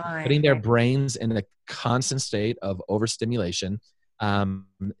 Oh my. Putting their brains in a constant state of overstimulation.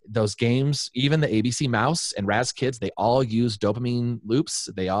 Those games, even the ABC Mouse and Raz Kids, they all use dopamine loops.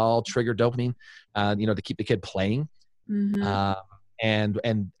 They all trigger dopamine, to keep the kid playing. And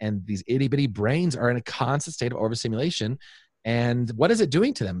these itty bitty brains are in a constant state of overstimulation. And what is it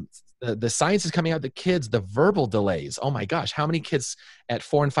doing to them? The science is coming out that kids, the verbal delays. Oh my gosh, how many kids at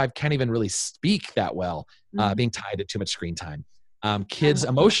 4 and 5 can't even really speak that well, being tied to too much screen time? Kids'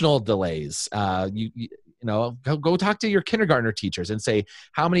 emotional delays. Go talk to your kindergartner teachers and say,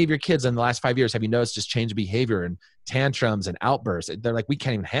 how many of your kids in the last 5 years have you noticed just change of behavior and tantrums and outbursts? They're like, we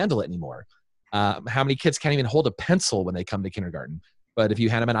can't even handle it anymore. How many kids can't even hold a pencil when they come to kindergarten? But if you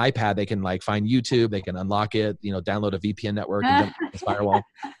hand them an iPad, they can find YouTube, they can unlock it, download a VPN network and jump on the firewall.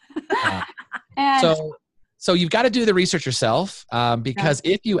 So you've got to do the research yourself, because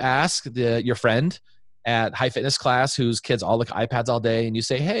if you ask your friend at High Fitness class whose kids all look at iPads all day and you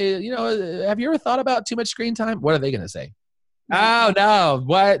say, hey, have you ever thought about too much screen time? What are they going to say? Oh, no,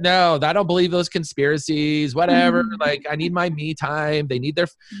 what? No, I don't believe those conspiracies, whatever. I need my me time. They need their,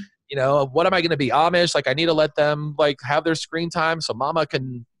 what am I going to be, Amish? I need to let them have their screen time so mama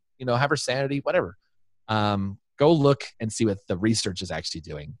can, have her sanity, whatever. Go look and see what the research is actually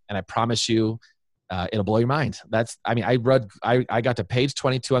doing. And I promise you, it'll blow your mind. I got to page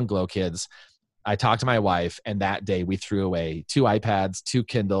 22 on Glow Kids. I talked to my wife, and that day we threw away 2 iPads, 2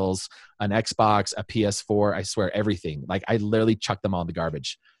 Kindles, an Xbox, a PS4. I swear everything. I literally chucked them all in the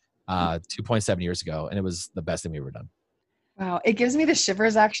garbage 2.7 years ago. And it was the best thing we ever done. Wow. It gives me the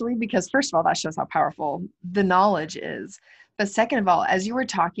shivers actually, because first of all, that shows how powerful the knowledge is. But second of all, as you were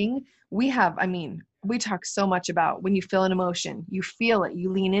talking, we talk so much about when you feel an emotion, you feel it,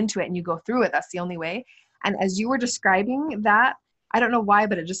 you lean into it and you go through it. That's the only way. And as you were describing that, I don't know why,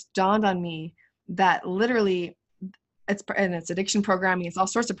 but it just dawned on me that literally it's addiction programming, it's all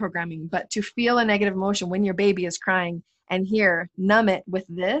sorts of programming, but to feel a negative emotion when your baby is crying and here, numb it with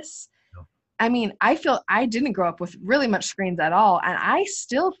this. I didn't grow up with really much screens at all. And I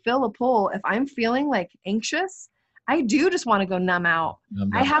still feel a pull. If I'm feeling anxious, I do just want to go numb out.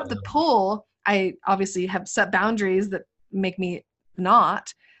 I have the pull. I obviously have set boundaries that make me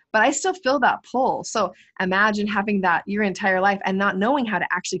not, but I still feel that pull. So imagine having that your entire life and not knowing how to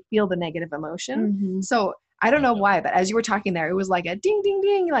actually feel the negative emotion. So I don't know why, but as you were talking there, it was like a ding, ding,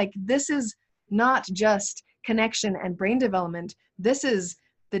 ding. This is not just connection and brain development. This is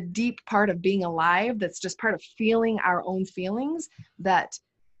the deep part of being alive. That's just part of feeling our own feelings, that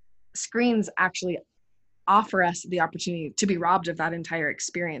screens actually offer us the opportunity to be robbed of that entire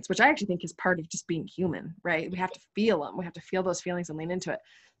experience, which I actually think is part of just being human, right? We have to feel them. We have to feel those feelings and lean into it.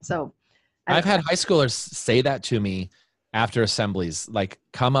 So I've had high schoolers say that to me after assemblies,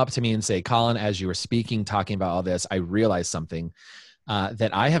 come up to me and say, Colin, as you were speaking, talking about all this, I realized something, that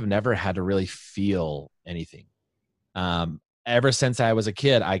I have never had to really feel anything. Ever since I was a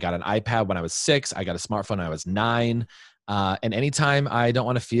kid, I got an iPad when I was 6. I got a smartphone when I was 9. And anytime I don't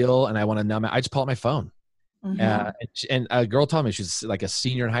want to feel and I want to numb it, I just pull out my phone. And a girl told me, she's a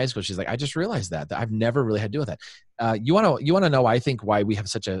senior in high school. She's like, I just realized that I've never really had to deal with that. You want to know, I think, why we have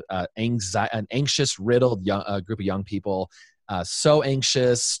such an anxious, riddled group of young people, so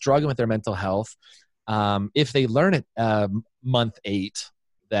anxious, struggling with their mental health. If they learn at month 8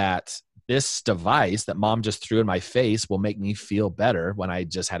 that this device that mom just threw in my face will make me feel better when I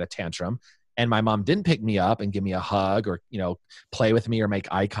just had a tantrum. And my mom didn't pick me up and give me a hug or, play with me or make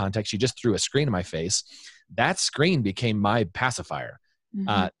eye contact. She just threw a screen in my face. That screen became my pacifier.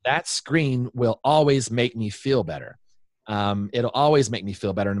 That screen will always make me feel better. It'll always make me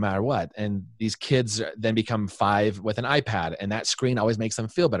feel better no matter what. And these kids then become 5 with an iPad, and that screen always makes them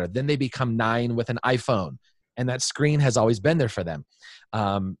feel better. Then they become 9 with an iPhone, and that screen has always been there for them.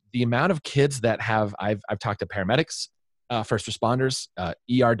 The amount of kids that I've talked to paramedics, first responders,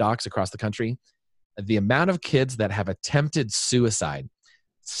 ER docs across the country, the amount of kids that have attempted suicide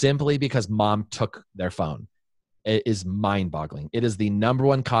simply because mom took their phone, it is mind-boggling. It is the number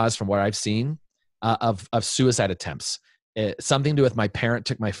one cause from what I've seen of suicide attempts. Something to do with my parent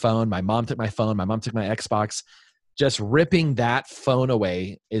took my phone, my mom took my phone, my mom took my Xbox. Just ripping that phone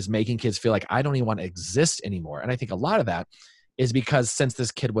away is making kids feel like I don't even want to exist anymore. And I think a lot of that is because since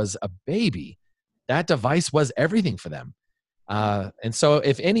this kid was a baby, that device was everything for them. And so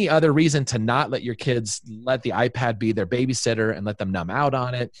if any other reason to not let your kids let the iPad be their babysitter and let them numb out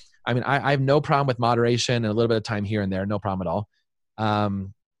on it, I mean, I have no problem with moderation and a little bit of time here and there, no problem at all.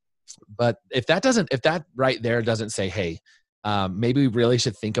 But if that right there doesn't say, hey, maybe we really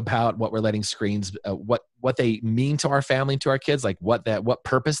should think about what we're letting screens, what they mean to our family, to our kids, like what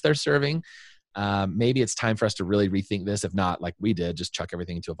purpose they're serving. Maybe it's time for us to really rethink this. If not, like we did, just chuck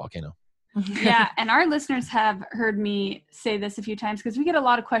everything into a volcano. Yeah. And our listeners have heard me say this a few times because we get a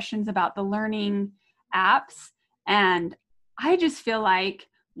lot of questions about the learning apps. And I just feel like,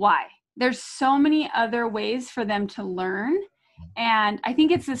 why? There's so many other ways for them to learn. And I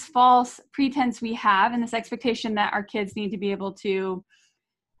think it's this false pretense we have and this expectation that our kids need to be able to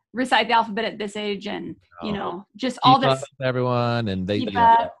recite the alphabet at this age and, just all this. Everyone and they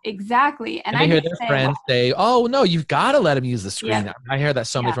exactly. And I hear their friends say, oh, no, you've got to let them use the screen. Yeah. I hear that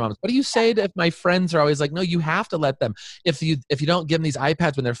so many times. What do you say if my friends are always like, no, you have to let them. If you don't give them these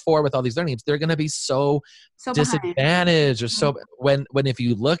iPads when they're 4 with all these learning apps, they're going to be so disadvantaged. Or so when if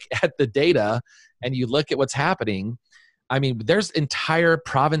you look at the data and you look at what's happening, I mean, there's entire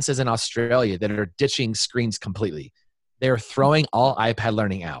provinces in Australia that are ditching screens completely. They're throwing all iPad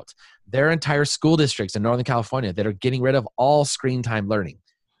learning out. There are entire school districts in Northern California that are getting rid of all screen time learning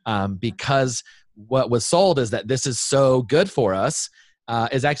because what was sold is that this is so good for us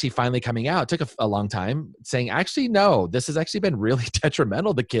is actually finally coming out. It took a long time saying, actually, no, this has actually been really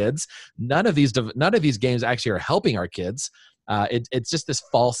detrimental to kids. None of these games actually are helping our kids. It's just this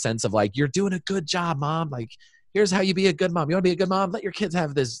false sense of like, you're doing a good job, mom. Like, here's how you be a good mom. You want to be a good mom? Let your kids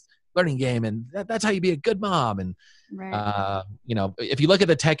have this learning game, and that's how you be a good mom. And right. If you look at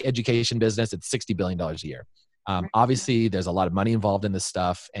the tech education business, it's $60 billion a year. Right. Obviously, there's a lot of money involved in this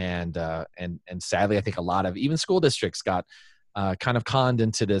stuff, and sadly, I think a lot of even school districts got kind of conned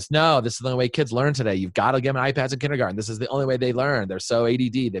into this. No, this is the only way kids learn today. You've got to give them iPads in kindergarten. This is the only way they learn. They're so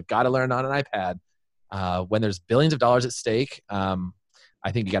ADD. They've got to learn on an iPad. When there's billions of dollars at stake,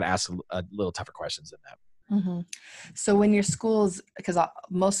 I think you got to ask a little tougher questions than that. Mm-hmm. So when your schools, because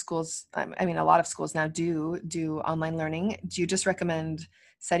most schools, I mean, a lot of schools now do online learning, do you just recommend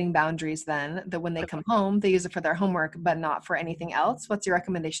setting boundaries then that when they come home, they use it for their homework, but not for anything else? What's your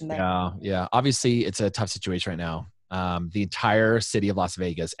recommendation there? Yeah. Obviously, it's a tough situation right now. The entire city of Las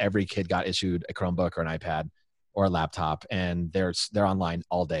Vegas, every kid got issued a Chromebook or an iPad or a laptop, and they're online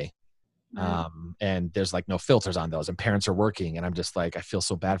all day. And there's like no filters on those, and parents are working, and I'm just like, I feel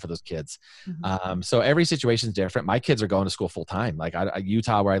so bad for those kids. Mm-hmm. So every situation is different. My kids are going to school full time. Like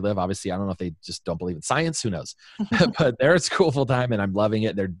Utah, where I live, obviously, I don't know if they just don't believe in science, who knows, but they're at school full time and I'm loving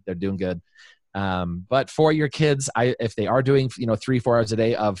it. They're doing good. But for your kids, if they are doing, 3-4 hours a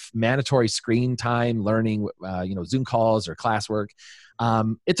day of mandatory screen time learning, Zoom calls or classwork,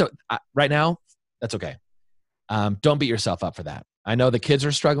 right now, that's okay. Don't beat yourself up for that. I know the kids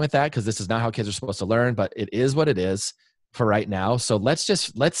are struggling with that because this is not how kids are supposed to learn, but it is what it is for right now. So let's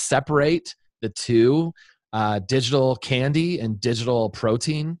separate the two, digital candy and digital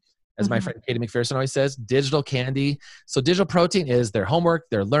protein, as my friend Katie McPherson always says. Digital candy. So digital protein is their homework,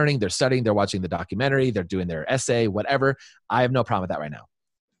 they're learning, they're studying, they're watching the documentary, they're doing their essay, whatever. I have no problem with that right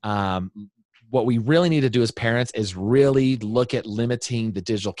now. What we really need to do as parents is really look at limiting the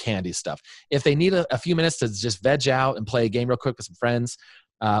digital candy stuff. If they need a few minutes to just veg out and play a game real quick with some friends,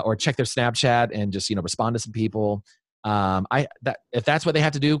 or check their Snapchat and just, respond to some people, if that's what they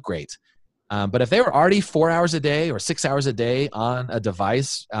have to do, great. But if they were already 4 hours a day or 6 hours a day on a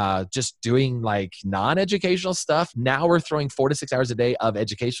device, just doing like non-educational stuff, now we're throwing 4 to 6 hours a day of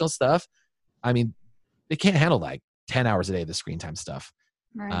educational stuff. I mean, they can't handle like 10 hours a day of the screen time stuff.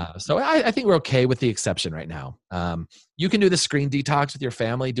 Right. So I think we're okay with the exception right now. You can do the screen detox with your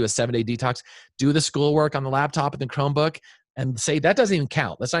family, do a 7-day detox, do the schoolwork on the laptop and the Chromebook, and say that doesn't even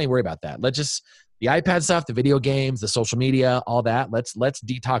count. Let's not even worry about that. Let's just the iPad stuff, the video games, the social media, all that. Let's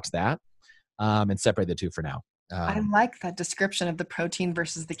detox that and separate the two for now. I like that description of the protein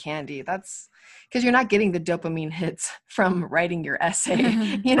versus the candy. That's because you're not getting the dopamine hits from writing your essay,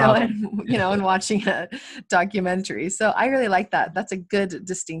 and watching a documentary. So I really like that. That's a good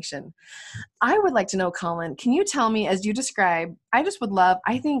distinction. I would like to know, Colin, can you tell me, as you describe, I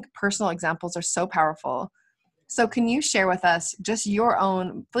think personal examples are so powerful. So can you share with us just your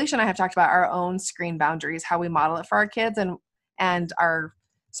own, Felicia and I have talked about our own screen boundaries, how we model it for our kids and our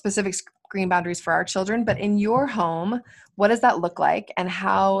specific screen boundaries for our children. But in your home, what does that look like? And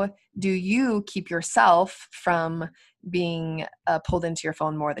how do you keep yourself from being pulled into your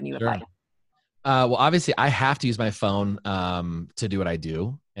phone more than you would like? Well, obviously, I have to use my phone to do what I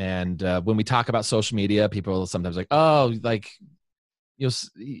do. And when we talk about social media, people sometimes like, oh, like,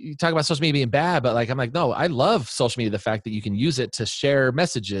 you talk about social media being bad, but I'm like, no, I love social media. The fact that you can use it to share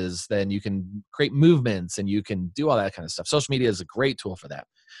messages, then you can create movements and you can do all that kind of stuff. Social media is a great tool for that.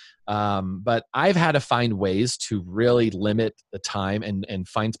 But I've had to find ways to really limit the time and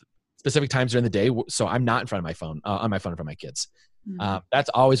find specific times during the day. So I'm not in front of my phone, on my phone in front of my kids. Mm-hmm. That's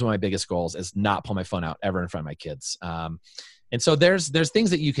always one of my biggest goals, is not pull my phone out ever in front of my kids. And so there's things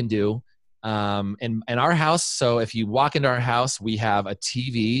that you can do. In our house, so if you walk into our house, we have a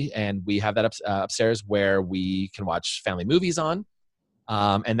TV and we have that upstairs where we can watch family movies on.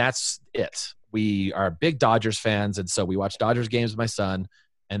 And that's it. We are big Dodgers fans. And so we watch Dodgers games with my son,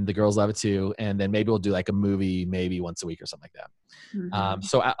 and the girls love it too. And then maybe we'll do like a movie, maybe once a week or something like that. Mm-hmm.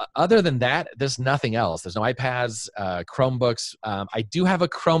 So other than that, there's nothing else. There's no iPads, Chromebooks. I do have a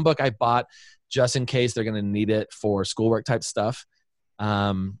Chromebook I bought just in case they're going to need it for schoolwork type stuff.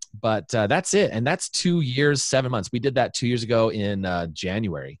 But that's it. And that's 2 years, 7 months. We did that 2 years ago in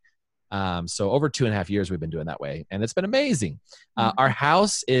January. So over 2.5 years we've been doing that way, and it's been amazing. Our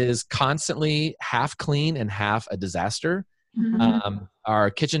house is constantly half clean and half a disaster. Mm-hmm.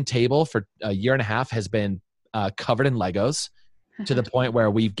 Our kitchen table for 1.5 years has been covered in Legos to the point where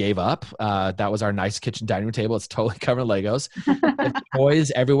we gave up. That was our nice kitchen dining room table. It's totally covered in Legos.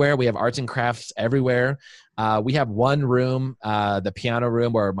 Toys everywhere. We have arts and crafts everywhere. We have one room, the piano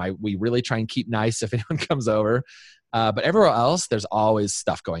room, where we really try and keep nice if anyone comes over. But everywhere else, there's always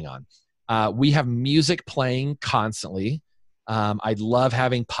stuff going on. We have music playing constantly. I love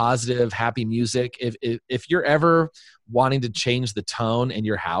having positive, happy music. If you're ever wanting to change the tone in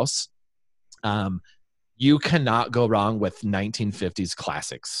your house, you cannot go wrong with 1950s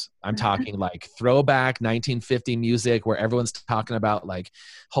classics. I'm talking like throwback 1950 music where everyone's talking about like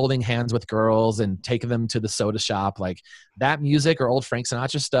holding hands with girls and taking them to the soda shop. Like that music or old Frank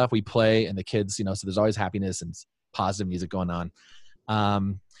Sinatra stuff we play, and the kids, so there's always happiness and positive music going on.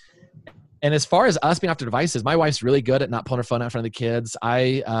 And as far as us being off the devices, my wife's really good at not pulling her phone out in front of the kids.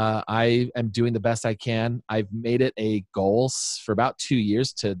 I am doing the best I can. I've made it a goal for about 2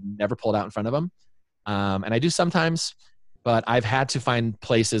 years to never pull it out in front of them. And I do sometimes, but I've had to find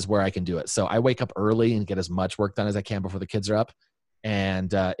places where I can do it. So I wake up early and get as much work done as I can before the kids are up.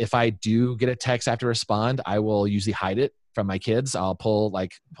 And if I do get a text I have to respond, I will usually hide it from my kids. I'll pull my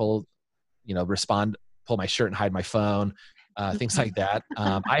shirt and hide my phone, things like that.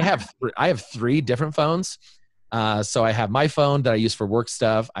 I have 3 different phones. So I have my phone that I use for work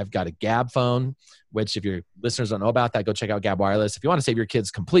stuff. I've got a Gab phone, which if your listeners don't know about that, go check out Gab Wireless. If you want to save your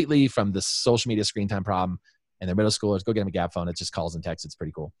kids completely from the social media screen time problem and they're middle schoolers, go get them a Gab phone. It just calls and texts. It's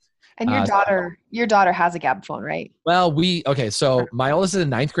pretty cool. And your daughter has a Gab phone, right? Well, so my oldest is in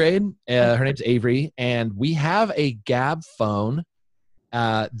 9th grade. Her name's Avery, and we have a Gab phone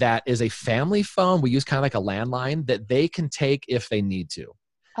that is a family phone. We use kind of like a landline that they can take if they need to.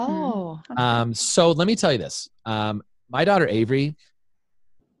 Oh. So let me tell you this. My daughter Avery,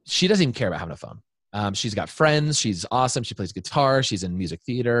 she doesn't even care about having a phone. She's got friends. She's awesome. She plays guitar. She's in music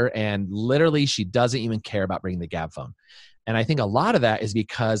theater. And literally she doesn't even care about bringing the Gab phone. And I think a lot of that is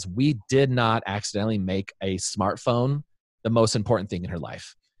because we did not accidentally make a smartphone the most important thing in her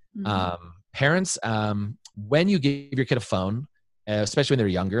life. Mm-hmm. Parents, when you give your kid a phone, especially when they're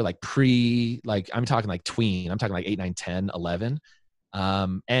younger, I'm talking like tween, I'm talking like 8, 9, 10, 11.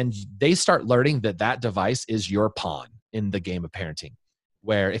 And they start learning that device is your pawn in the game of parenting,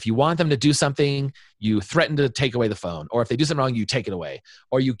 where if you want them to do something, you threaten to take away the phone, or if they do something wrong, you take it away,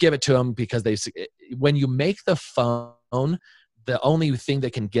 or you give it to them because when you make the phone the only thing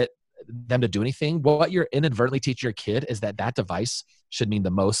that can get them to do anything, what you're inadvertently teaching your kid is that device should mean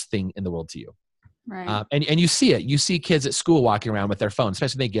the most thing in the world to you. Right. And you see it. You see kids at school walking around with their phone,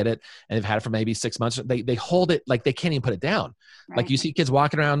 especially when they get it and they've had it for maybe 6 months. They hold it like they can't even put it down. Right. Like you see kids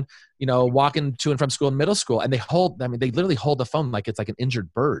walking around, walking to and from school in middle school, and they literally hold the phone like it's like an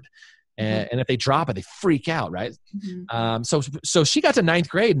injured bird. And if they drop it, they freak out, right? Mm-hmm. So she got to 9th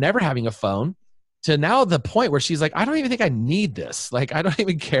grade never having a phone, to now the point where she's like, I don't even think I need this. Like, I don't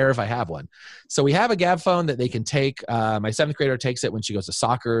even care if I have one. So we have a Gabb phone that they can take. My 7th grader takes it when she goes to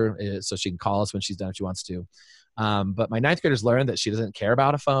soccer, so she can call us when she's done if she wants to. But my 9th graders learned that she doesn't care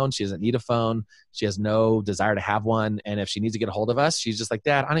about a phone. She doesn't need a phone. She has no desire to have one. And if she needs to get a hold of us, she's just like,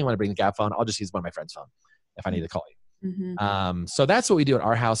 Dad, I don't even want to bring the Gabb phone. I'll just use one of my friend's phone if I need to call you. Mm-hmm. So that's what we do at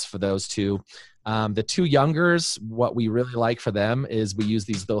our house for those two. The two youngers, what we really like for them is we use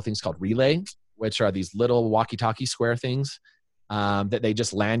these little things called Relay, which are these little walkie-talkie square things that they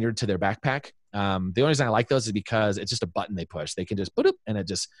just lanyard to their backpack. The only reason I like those is because it's just a button they push. They can just put it, and it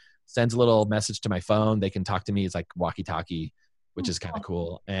just sends a little message to my phone. They can talk to me. It's like walkie-talkie, which is kind of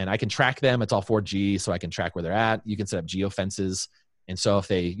cool. And I can track them. It's all 4G, so I can track where they're at. You can set up geofences. And so if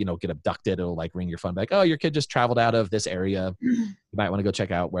they, get abducted, it'll like ring your phone back. Oh, your kid just traveled out of this area. You might want to go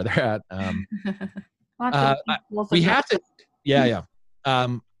check out where they're at. We have to, yeah.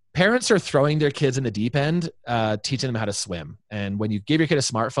 Parents are throwing their kids in the deep end, teaching them how to swim. And when you give your kid a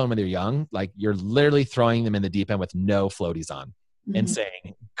smartphone when they're young, like you're literally throwing them in the deep end with no floaties on and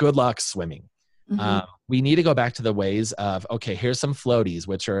saying, good luck swimming. We need to go back to the ways of, okay, here's some floaties,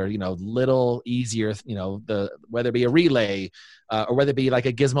 which are, little easier, whether it be a Relay or whether it be like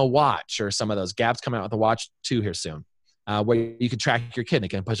a Gizmo watch or some of those. Gabb's coming out with a watch too here soon, where you can track your kid. They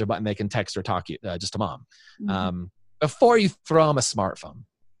can push a button, they can text or talk you just to mom. Before you throw them a smartphone.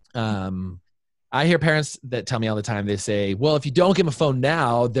 I hear parents that tell me all the time, they say, well, if you don't give them a phone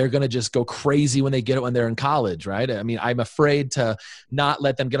now, they're going to just go crazy when they get it when they're in college, right? I mean, I'm afraid to not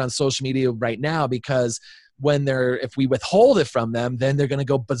let them get on social media right now because if we withhold it from them, then they're going to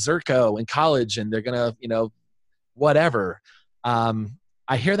go berserko in college and they're going to, whatever.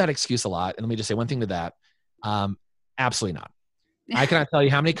 I hear that excuse a lot. And let me just say one thing to that. Absolutely not. I cannot tell you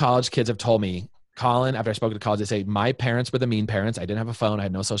how many college kids have told me, Colin, after I spoke to college, they say, my parents were the mean parents. I didn't have a phone. I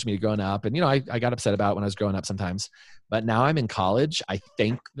had no social media growing up. And, I got upset about it when I was growing up sometimes. But now I'm in college. I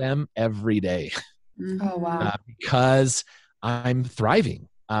thank them every day. Oh, wow. Because I'm thriving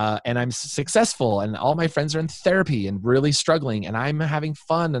and I'm successful. And all my friends are in therapy and really struggling. And I'm having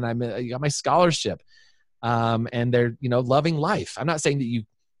fun. And I got my scholarship. And they're, loving life. I'm not saying that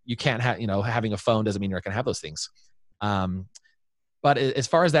you can't have, having a phone doesn't mean you're not going to have those things. But as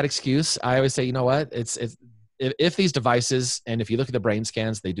far as that excuse, I always say, you know what? If these devices, and if you look at the brain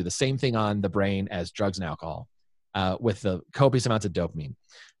scans, they do the same thing on the brain as drugs and alcohol, with the copious amounts of dopamine.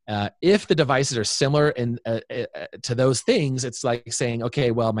 If the devices are similar to those things, it's like saying,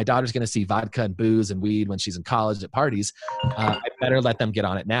 okay, well, my daughter's going to see vodka and booze and weed when she's in college at parties. I better let them get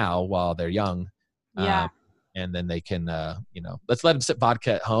on it now while they're young. Yeah. And then they can, let's let them sip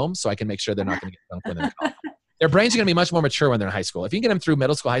vodka at home so I can make sure they're not going to get drunk when they're in college. Their brains are going to be much more mature when they're in high school. If you can get them through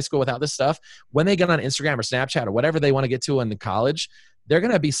middle school, high school without this stuff, when they get on Instagram or Snapchat or whatever they want to get to in the college, they're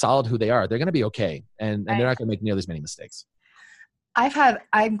going to be solid who they are. They're going to be okay. And they're not going to make nearly as many mistakes.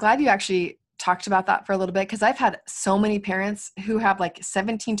 I'm glad you actually talked about that for a little bit, because I've had so many parents who have like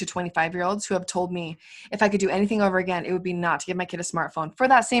 17 to 25-year-olds who have told me if I could do anything over again, it would be not to give my kid a smartphone, for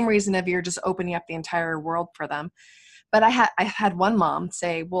that same reason of you're just opening up the entire world for them. But I had one mom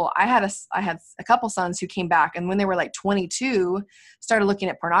say, well, I had a couple sons who came back, and when they were like 22, started looking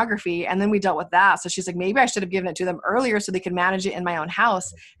at pornography, and then we dealt with that. So she's like, maybe I should have given it to them earlier so they could manage it in my own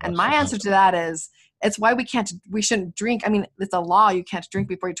house. And my answer to that is, it's why we shouldn't drink. I mean, it's a law. You can't drink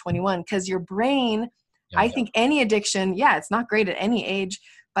before you're 21, because your brain, I think any addiction, it's not great at any age,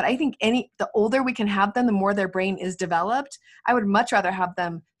 but I think the older we can have them, the more their brain is developed. I would much rather have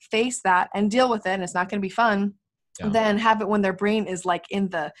them face that and deal with it. And it's not going to be fun. Than have it when their brain is like in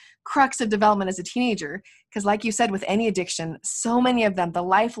the crux of development as a teenager. Because like you said, with any addiction, so many of them, the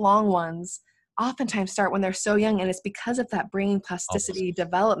lifelong ones, oftentimes start when they're so young, and it's because of that brain plasticity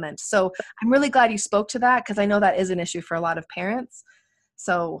development. So I'm really glad you spoke to that, because I know that is an issue for a lot of parents.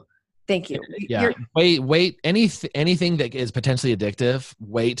 So thank you. Yeah. Wait. Anything that is potentially addictive,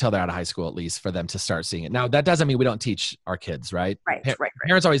 wait till they're out of high school, at least, for them to start seeing it. Now, that doesn't mean we don't teach our kids, right? Right.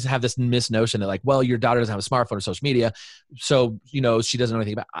 Parents always have this misnotion that like, well, your daughter doesn't have a smartphone or social media, so, she doesn't know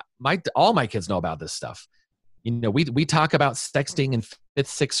anything about all my kids know about this stuff. We talk about sexting in 5th,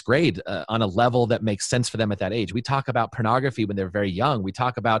 6th grade on a level that makes sense for them at that age. We talk about pornography when they're very young. We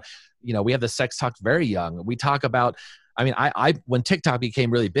talk about, we have the sex talk very young. We talk about, I when TikTok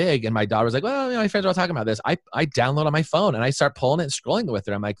became really big and my daughter was like, well, my friends are all talking about this, I download on my phone and I start pulling it and scrolling with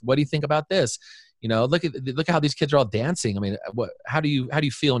her. I'm like, what do you think about this? look at how these kids are all dancing. I mean, how do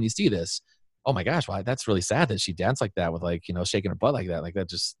you feel when you see this? Oh my gosh, well, that's really sad that she danced like that with shaking her butt like that. Like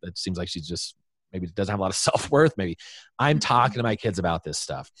that seems like she's just maybe doesn't have a lot of self-worth. Maybe I'm talking to my kids about this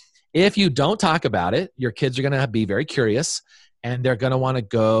stuff. If you don't talk about it, your kids are going to be very curious and they're going to want to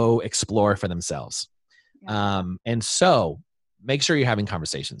go explore for themselves. Yeah. And so make sure you're having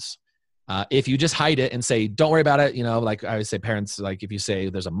conversations. If you just hide it and say, don't worry about it, like I always say, parents, like if you say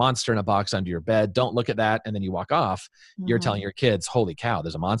there's a monster in a box under your bed, don't look at that. And then you walk off, you're telling your kids, holy cow,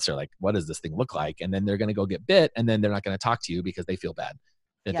 there's a monster. Like, what does this thing look like? And then they're going to go get bit. And then they're not going to talk to you because they feel bad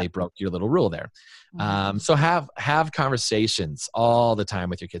that they broke your little rule there. So have conversations all the time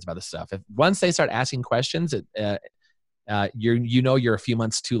with your kids about this stuff. Once they start asking questions, you're a few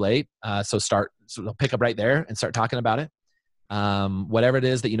months too late. So pick up right there and start talking about it. Whatever it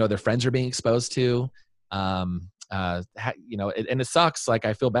is that, their friends are being exposed to, and it sucks. Like,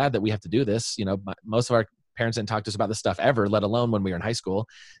 I feel bad that we have to do this. Most of our parents didn't talk to us about this stuff ever, let alone when we were in high school.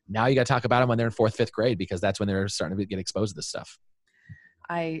 Now you got to talk about them when they're in 4th, 5th grade, because that's when they're starting to get exposed to this stuff.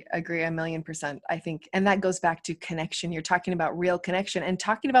 I agree 1,000,000%. I think, and that goes back to connection. You're talking about real connection, and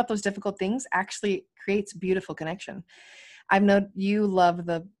talking about those difficult things actually creates beautiful connection. I've known you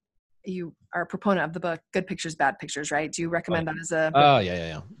are a proponent of the book, Good Pictures, Bad Pictures, right? Do you recommend that as a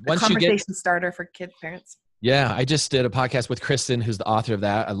conversation starter for parents? Yeah, I just did a podcast with Kristen, who's the author of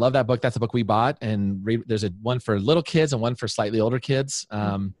that. I love that book. That's the book we bought. And there's one for little kids and one for slightly older kids.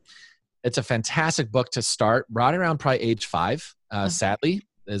 It's a fantastic book to start right around probably age 5, sadly,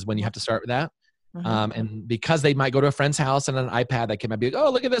 is when you have to start with that. And because they might go to a friend's house and on an iPad, that kid might be like,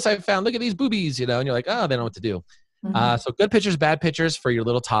 oh, look at this I found. Look at these boobies, and you're like, oh, they don't know what to do. So Good Pictures, Bad Pictures for your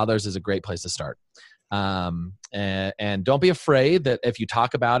little toddlers is a great place to start. And don't be afraid that if you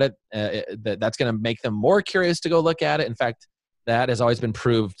talk about it, that's going to make them more curious to go look at it. In fact, that has always been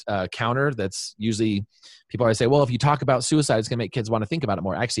proved counter. That's usually, people always say, well, if you talk about suicide, it's going to make kids want to think about it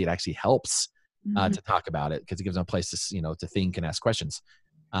more. Actually, it actually helps to talk about it, because it gives them a place to, to think and ask questions.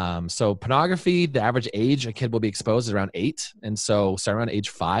 So pornography, the average age a kid will be exposed is around 8. And so start around age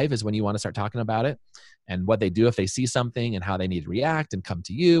 5 is when you want to start talking about it, and what they do if they see something and how they need to react and come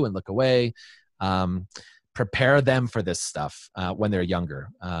to you and look away. Prepare them for this stuff when they're younger.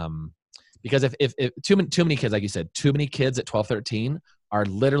 Because if too many kids, like you said, too many kids at 12, 13 are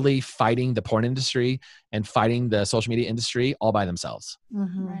literally fighting the porn industry and fighting the social media industry all by themselves.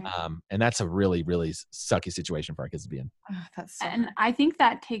 And that's a really, really sucky situation for our kids to be in. And I think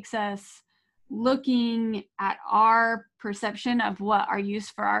that takes us looking at our perception of what our use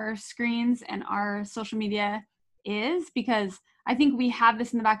for our screens and our social media is, because I think we have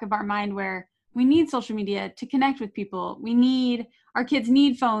this in the back of our mind where we need social media to connect with people. Our kids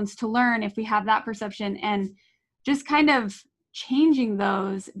need phones to learn, if we have that perception, and just kind of changing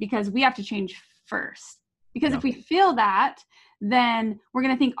those, because we have to change first. Because if we feel that, then we're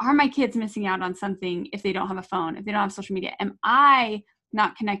going to think, are my kids missing out on something if they don't have a phone, if they don't have social media? Am I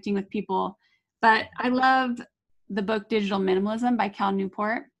not connecting with people? But I love the book Digital Minimalism by Cal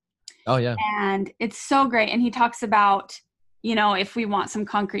Newport. Oh, yeah. And it's so great. And he talks about, if we want some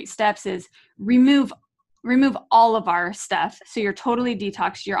concrete steps, is remove all of our stuff. So you're totally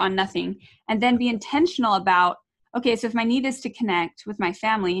detoxed, you're on nothing. And then be intentional about, okay, so if my need is to connect with my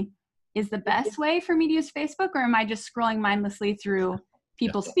family, is the best way for me to use Facebook, or am I just scrolling mindlessly through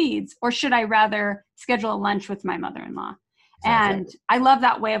people's feeds? Or should I rather schedule a lunch with my mother-in-law? Exactly. And I love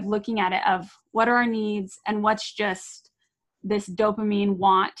that way of looking at it, of what are our needs and what's just this dopamine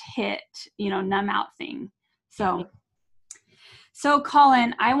want hit, numb out thing. So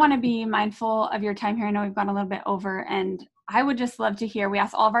Colin, I want to be mindful of your time here. I know we've gone a little bit over, and I would just love to hear, we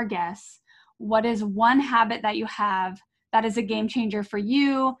ask all of our guests, what is one habit that you have that is a game changer for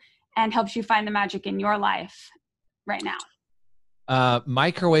you and helps you find the magic in your life right now?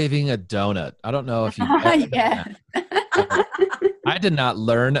 Microwaving a donut. I don't know if you've ever done that. I did not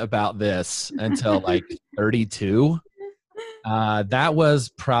learn about this until like 32. That was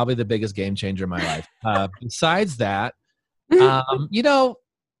probably the biggest game changer in my life. Besides that,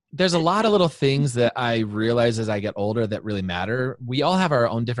 there's a lot of little things that I realize as I get older that really matter. We all have our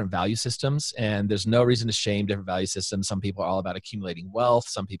own different value systems, and there's no reason to shame different value systems. Some people are all about accumulating wealth.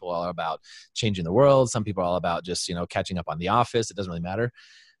 Some people are about changing the world. Some people are all about just, catching up on The Office. It doesn't really matter.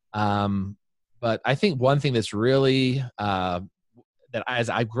 But I think one thing that's really, that as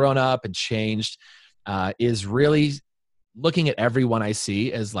I've grown up and changed, is really looking at everyone I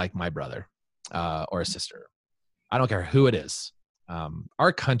see as like my brother or a sister. I don't care who it is.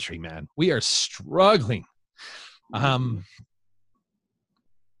 Our country, man, we are struggling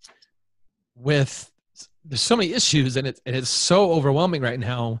with, there's so many issues, and it's so overwhelming right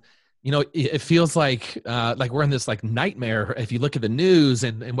now. it feels like we're in this like nightmare. If you look at the news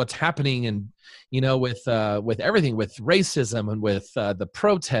and what's happening, and with everything, with racism and with the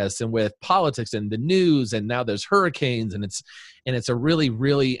protests and with politics and the news, and now there's hurricanes, and it's a really,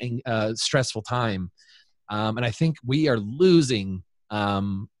 really stressful time. And I think we are losing.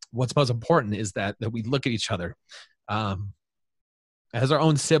 What's most important is that we look at each other as our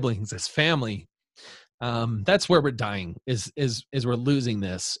own siblings, as family. That's where we're dying, is we're losing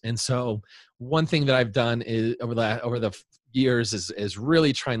this. And so one thing that I've done is over the years is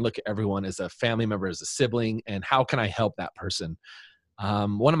really try and look at everyone as a family member, as a sibling, and how can I help that person?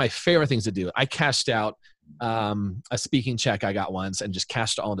 One of my favorite things to do, I cashed out a speaking check I got once and just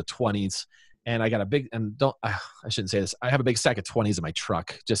cashed all into 20s. And I got a big, and I shouldn't say this, I have a big stack of 20s in my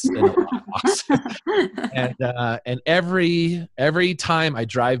truck, just in a box. And every time I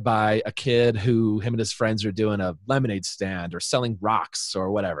drive by a kid who him and his friends are doing a lemonade stand or selling rocks or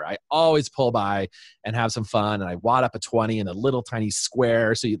whatever, I always pull by and have some fun. And I wad up a 20 in a little tiny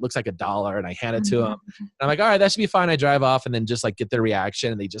square, so it looks like $1, and I hand it to them. And I'm like, all right, that should be fine. I drive off and then just like get their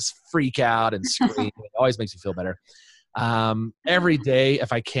reaction, and they just freak out and scream. It always makes me feel better. Every day,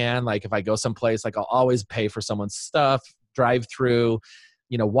 if I can, like if I go someplace, like I'll always pay for someone's stuff, drive through,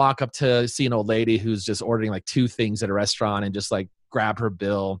 walk up to see an old lady who's just ordering like 2 things at a restaurant and just like grab her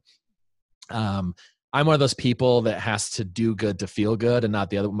bill. I'm one of those people that has to do good to feel good, and not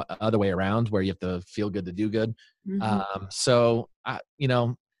the other way around, where you have to feel good to do good. So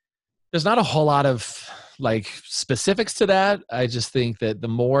there's not a whole lot of like specifics to that. I just think that the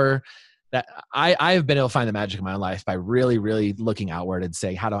more that I've been able to find the magic in my own life by really, really looking outward and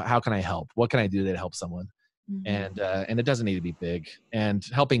saying, how can I help? What can I do to help someone? And it doesn't need to be big. And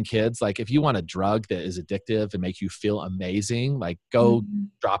helping kids, like if you want a drug that is addictive and make you feel amazing, like go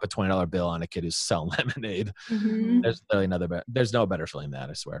drop a $20 bill on a kid who's selling lemonade. There's literally there's no better feeling than that,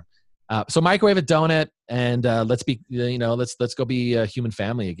 I swear. So microwave a donut, and let's go be a human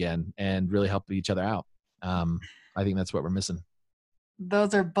family again and really help each other out. I think that's what we're missing.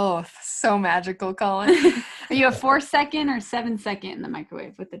 Those are both so magical, Colin. Are you a 4-second or 7-second in the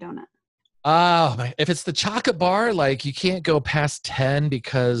microwave with the donut? If it's the chocolate bar, like you can't go past 10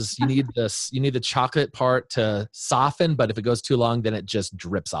 because you need the chocolate part to soften. But if it goes too long, then it just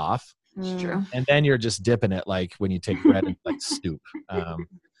drips off. It's true. And then you're just dipping it like when you take bread and like soup.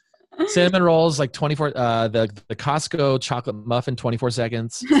 Cinnamon rolls like 24. The Costco chocolate muffin 24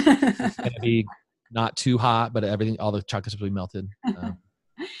 seconds. It's gonna be not too hot, but all the chocolates will be melted.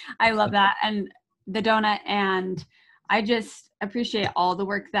 I love that. And the donut. And I just appreciate all the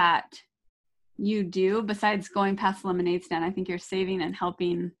work that you do besides going past the lemonade stand. I think you're saving and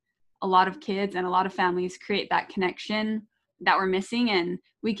helping a lot of kids and a lot of families create that connection that we're missing. And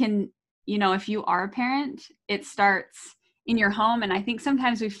we can, if you are a parent, it starts in your home. And I think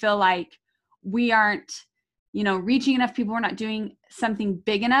sometimes we feel like we aren't, reaching enough people, we're not doing something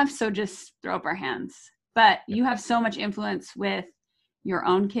big enough, so just throw up our hands. But you have so much influence with your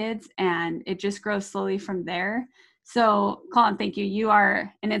own kids, and it just grows slowly from there. So Colin, thank you. You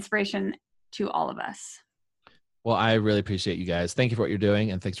are an inspiration to all of us. Well, I really appreciate you guys. Thank you for what you're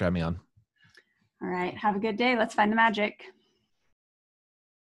doing, and thanks for having me on. All right. Have a good day. Let's find the magic.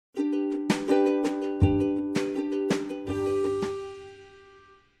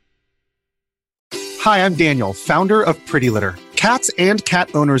 Hi, I'm Daniel, founder of Pretty Litter. Cats and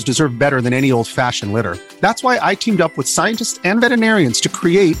cat owners deserve better than any old-fashioned litter. That's why I teamed up with scientists and veterinarians to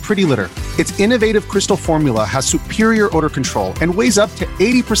create Pretty Litter. Its innovative crystal formula has superior odor control and weighs up to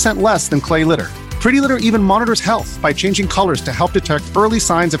 80% less than clay litter. Pretty Litter even monitors health by changing colors to help detect early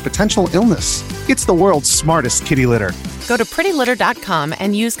signs of potential illness. It's the world's smartest kitty litter. Go to prettylitter.com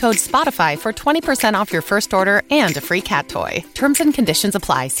and use code SPOTIFY for 20% off your first order and a free cat toy. Terms and conditions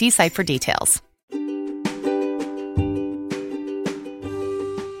apply. See site for details.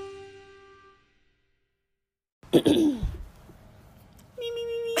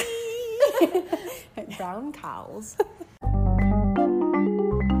 Brown cows.